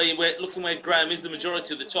and say looking where Graham is the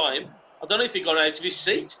majority of the time, I don't know if he got out of his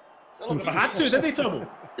seat. Never had to, did he, Tom?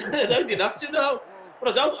 No, he didn't have to. No,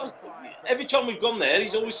 but every time we've gone there,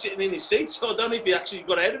 he's always sitting in his seat. So I don't know if he actually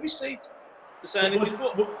got out of his seat to say anything.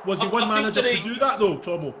 Was he one manager to do that though,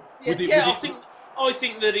 Tomo? I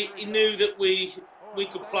think that he knew that we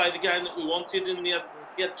could play the game that we wanted, and he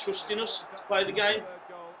had trust in us to play the game.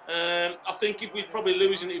 I think if we'd probably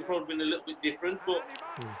losing it, it'd probably been a little bit different. But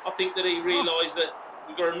I think that he realised that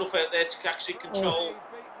we've got enough out there to actually control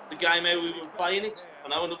the game how we were playing it. I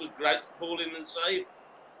know another great ball in and save.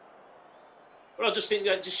 But I just think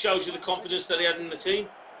that just shows you the confidence that he had in the team.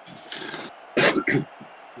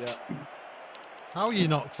 Yeah. How are you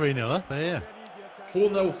not 3-0 up here?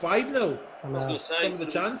 4-0, 5-0. I was going to say. Some of the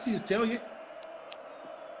chances tell you.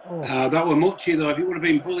 That were Mutchy, though. If it would have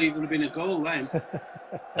been Bully, it would have been a goal then.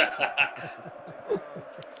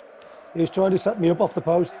 He was trying to set me up off the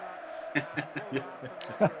post.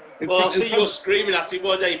 Well, I see you're screaming at him.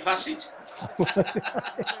 Why don't you pass it?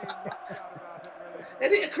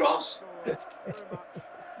 Head it across.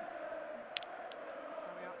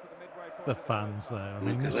 The fans there. I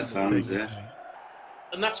mean, Look this at is the fans, big, yeah. isn't it?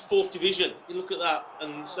 And that's 4th division. You look at that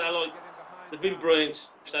and say, like, they've been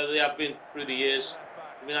brilliant. So they have been through the years.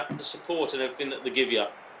 I mean, the support and everything that they give you.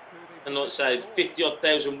 And like I say,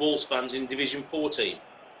 50,000 Wolves fans in Division 14.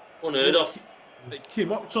 Unheard of. It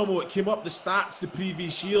came up, Tomo. It came up the stats the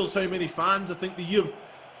previous years. How many fans? I think the year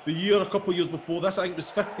a couple of years before this, I think it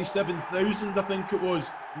was 57,000. I think it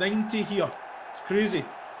was 90 here. It's crazy.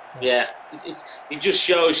 Yeah, it just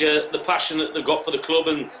shows you the passion that they've got for the club,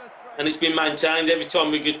 and it's been maintained every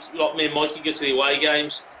time we get, like me and Mikey go to the away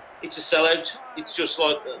games. It's a sellout. It's just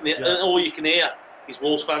like, and all you can hear is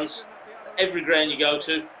Wolves fans. Every ground you go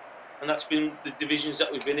to, and that's been the divisions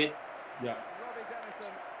that we've been in. Yeah.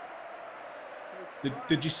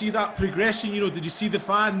 Did you see that progression? You know, did you see the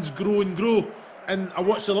fans grow and grow? And I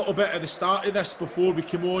watched a little bit at the start of this before we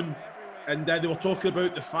came on, and they were talking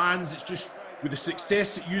about the fans. It's just with the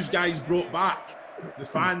success that you guys brought back, the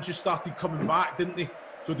fans just started coming back, didn't they?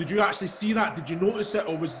 So did you actually see that? Did you notice it,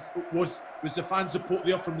 or was the fan support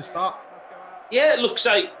there from the start? Yeah, it looks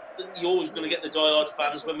like you're always going to get the die-hard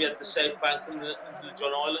fans. When we had the South Bank and the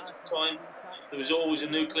John Island at the time, there was always a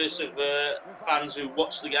nucleus of fans who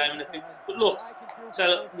watched the game and everything. But look,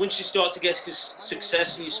 so once you start to get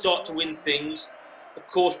success and you start to win things, of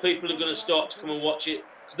course people are going to start to come and watch it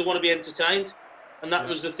because they want to be entertained. And that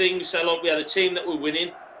was the thing. So like we had a team that were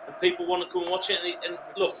winning and people want to come and watch it. And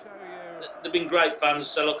look, they've been great fans,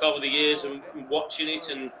 so look, over the years and watching it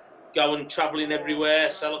and going travelling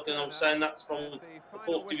everywhere. So look, and I'm saying that's from the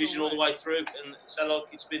 4th division all the way through. And so look,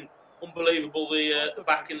 it's been unbelievable the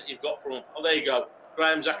backing that you've got from them. Oh, there you go.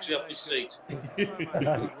 Graham's actually off his seat.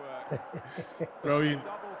 Brilliant.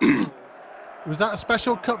 Was that a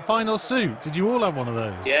special cup final suit? Did you all have one of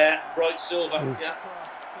those? Yeah, bright silver. Yeah.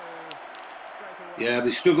 Yeah,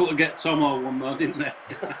 they struggled to get Tomo one though, didn't they?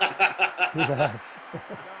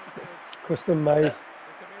 Custom made.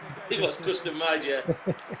 It was custom made, yeah.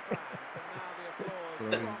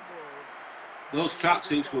 Those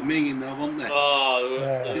tracksuits were minging though, weren't they?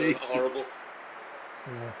 Oh, they were horrible.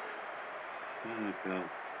 Yeah. Oh, God.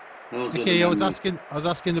 Mickey, I was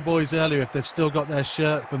asking the boys earlier if they've still got their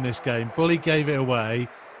shirt from this game. Bully gave it away.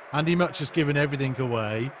 Andy Mutch has given everything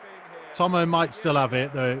away. Tomo might still have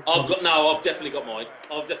it though. I've definitely got mine.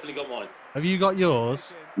 Have you got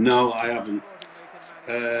yours? No, I haven't.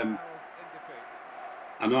 I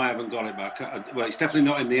know I haven't got it back. Well, it's definitely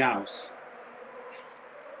not in the house.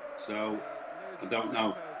 So I don't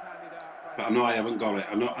know. But I know I haven't got it.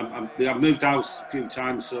 I've moved house a few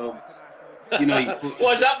times, so you know.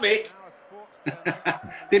 Why's that, Mick?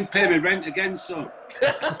 Didn't pay me rent again, son.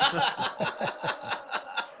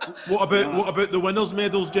 What about the winners'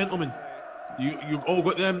 medals, gentlemen? You all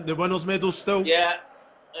got them? The winners' medals still? Yeah,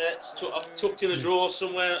 I've tucked in a drawer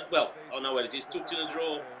somewhere. Well, I know where it is. Tucked in a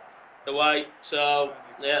drawer away. So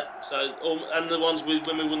yeah. So and the ones when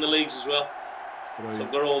we won the leagues as well. Right. So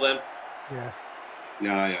I've got all them. Yeah.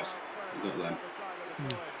 Yeah, I have. I've got them.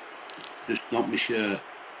 Just not my shirt.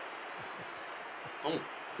 Oh,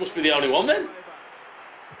 must be the only one then.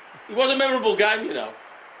 It was a memorable game, you know.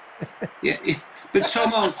 Yeah, but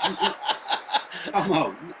Tomo,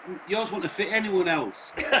 yours wouldn't fit anyone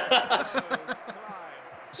else.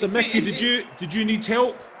 So Mickey, did you need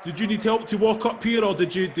help? Did you need help to walk up here, or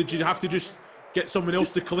did you have to just get someone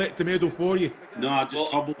else to collect the medal for you? No, I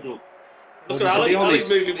just hobbled up. Look at Ali. Ali's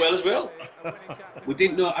moving well as well. I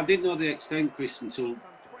didn't know the extent, Chris, until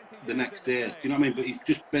the next day. Do you know what I mean? But it's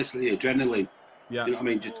just basically adrenaline. Yeah. Do you know what I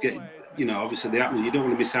mean? Just get, obviously the happening. You don't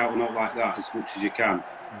want to miss out on all like that as much as you can.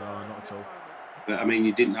 No, not at all. But I mean,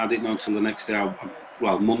 I didn't know until the next day.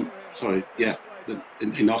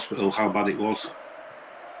 In hospital, how bad it was.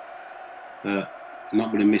 You're not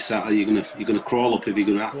going to miss that. You're going to crawl up if you're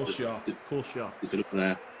going to have to. Of course, yeah. Get up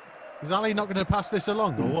there. Is Ali not going to pass this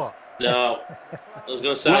along, or what? No, I was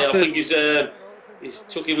going to say. I think he's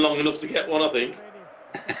took him long enough to get one. I think.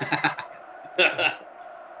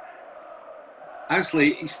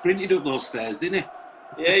 Actually, he sprinted up those stairs, didn't he?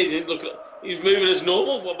 Yeah, he didn't look. He was moving as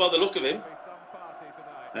normal. What by the look of him?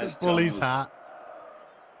 That's Bully's hat.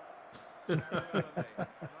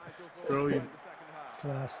 Brilliant.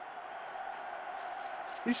 Class.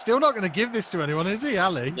 He's still not going to give this to anyone, is he,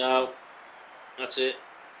 Ali? No, that's it.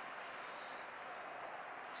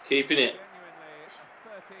 He's keeping it.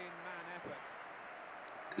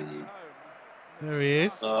 There he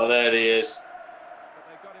is. Oh, there he is.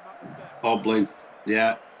 Hobbling.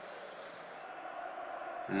 Yeah.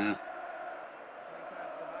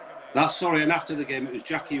 That's sorry. And after the game, it was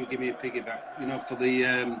Jackie who gave me a piggyback. For the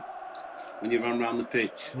when you run around the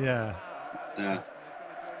pitch. Yeah. Yeah.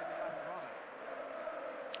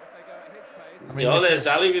 I mean, there's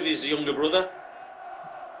Ali with his younger brother.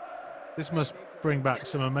 This must bring back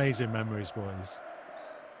some amazing memories, boys.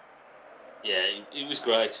 Yeah, it was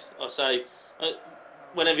great. I say,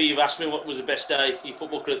 whenever you've asked me what was the best day in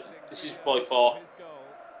football career, this is by far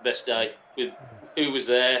the best day with who was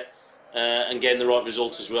there and getting the right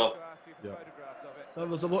result as well. Yeah. Well,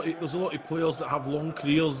 there's a lot of players that have long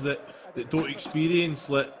careers that don't experience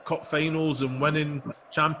like cup finals and winning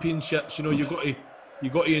championships.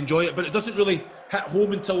 You've got to enjoy it, but it doesn't really hit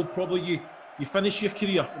home until probably you finish your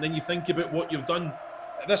career and then you think about what you've done.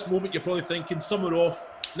 At this moment, you're probably thinking, summer off,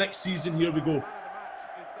 next season, here we go.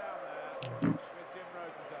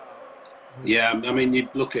 Yeah, I mean, you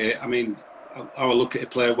look at it. I mean, I will look at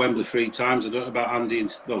it play at Wembley 3 times. I don't know about Andy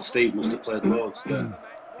and Steve must have played loads.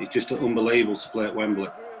 It's just unbelievable to play at Wembley.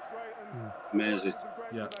 Amazing.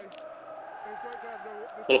 Yeah.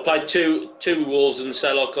 Well, I played two with Wolves, and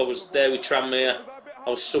say like I was there with Tranmere. I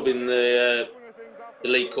was subbing the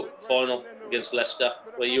League Cup final against Leicester,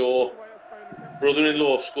 where your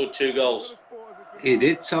brother-in-law scored 2 goals. He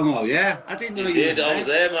did somehow, yeah. I didn't know he you did. I was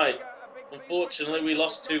there, mate. Unfortunately, we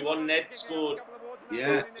lost 2-1. Ned scored.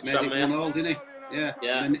 Yeah, made it 1-1, didn't he? Yeah.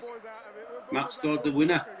 Yeah. And then Matt scored the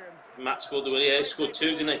winner. Matt scored the winner. Yeah, he scored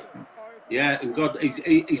 2, didn't he? Yeah, and God,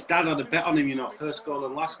 his dad had a bet on him. First goal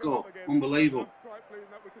and last goal. Unbelievable.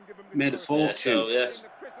 Made a fortune. Yeah,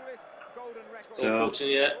 so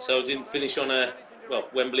unfortunately, yeah. So didn't finish on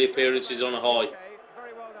Wembley appearances on a high.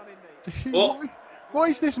 What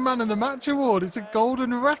is this Man of the Match award? It's a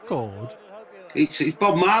golden record. It's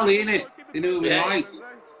Bob Marley, isn't it? You know who we like.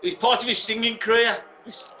 It's part of his singing career.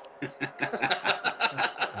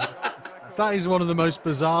 That is one of the most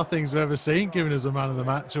bizarre things I've ever seen, giving us a Man of the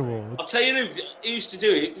Match award. I'll tell you who used to do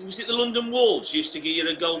it. Was it the London Wolves used to give you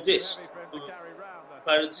a gold disc for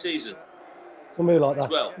Player of the Season? Something like that.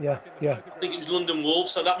 Well, yeah. I think it was London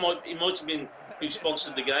Wolves, so it might have been who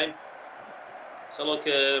sponsored the game. So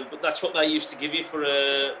but that's what they used to give you for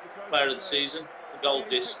a Player of the Season, a gold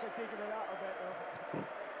disc.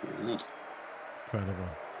 Incredible,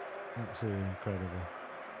 absolutely incredible.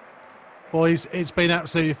 Boys, it's been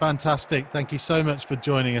absolutely fantastic. Thank you so much for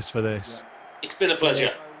joining us for this. It's been a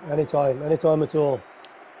pleasure. Anytime at all.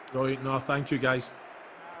 Right, no, thank you, guys.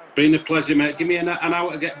 Been a pleasure, mate. Give me an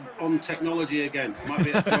hour to get on technology again. Might be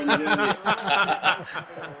able to join you earlier.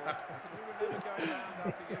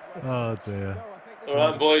 Oh, dear. All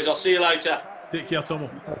right, boys. I'll see you later. Take care, Tomo.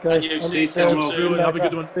 Okay. And you, see you Tomo. soon. Have a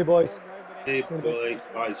good one. See you, boys. Hey, boy.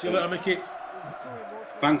 Bye, See you later, Mickey.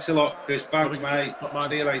 Thanks a lot, Chris. Thanks, mate.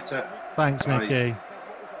 See you later. Thanks, Bye. Mickey.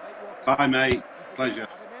 Bye, mate. Pleasure.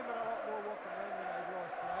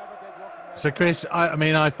 So, Chris,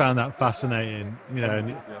 I found that fascinating, you know,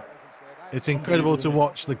 and it's incredible to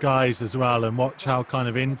watch the guys as well and watch how kind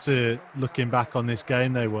of into looking back on this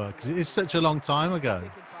game they were, because it is such a long time ago.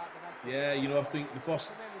 Yeah, you know, I think the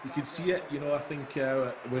first, you could see it, you know, I think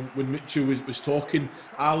when Mitchell was talking,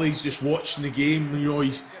 Ali's just watching the game, you know,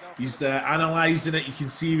 he's analysing it, you can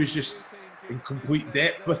see he was just in complete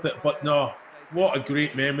depth with it, but no, what a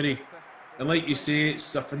great memory. And like you say,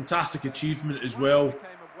 it's a fantastic achievement as well.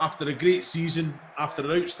 After a great season, after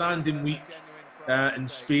an outstanding week in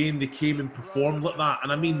Spain, they came and performed like that.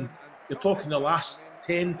 And I mean, you're talking the last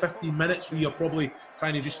 10, 15 minutes where you're probably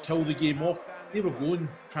trying to just kill the game off. They were going,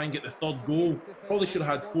 try and get the third goal. Probably should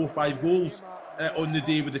have had 4 or 5 goals on the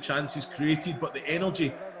day with the chances created. But the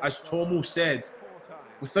energy, as Tomo said,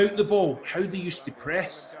 without the ball, how they used to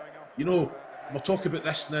press. You know, we'll talk about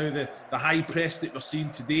this now, the high press that we're seeing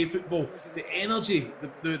today, football. The energy,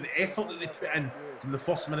 the effort that they put in from the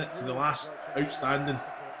first minute to the last, outstanding.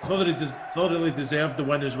 Thoroughly deserved the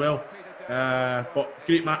win as well. But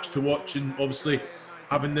great match to watch, and obviously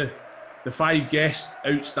having the 5 guests,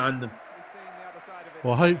 outstanding.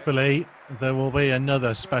 Well, hopefully there will be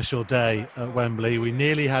another special day at Wembley. We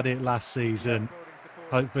nearly had it last season.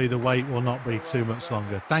 Hopefully the wait will not be too much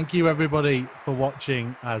longer. Thank you, everybody, for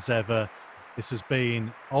watching as ever. This has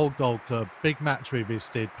been Old Gold Club, Big Match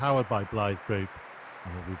Revisited, powered by Blythe Group.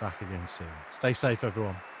 And we'll be back again soon. Stay safe,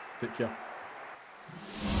 everyone. Take care.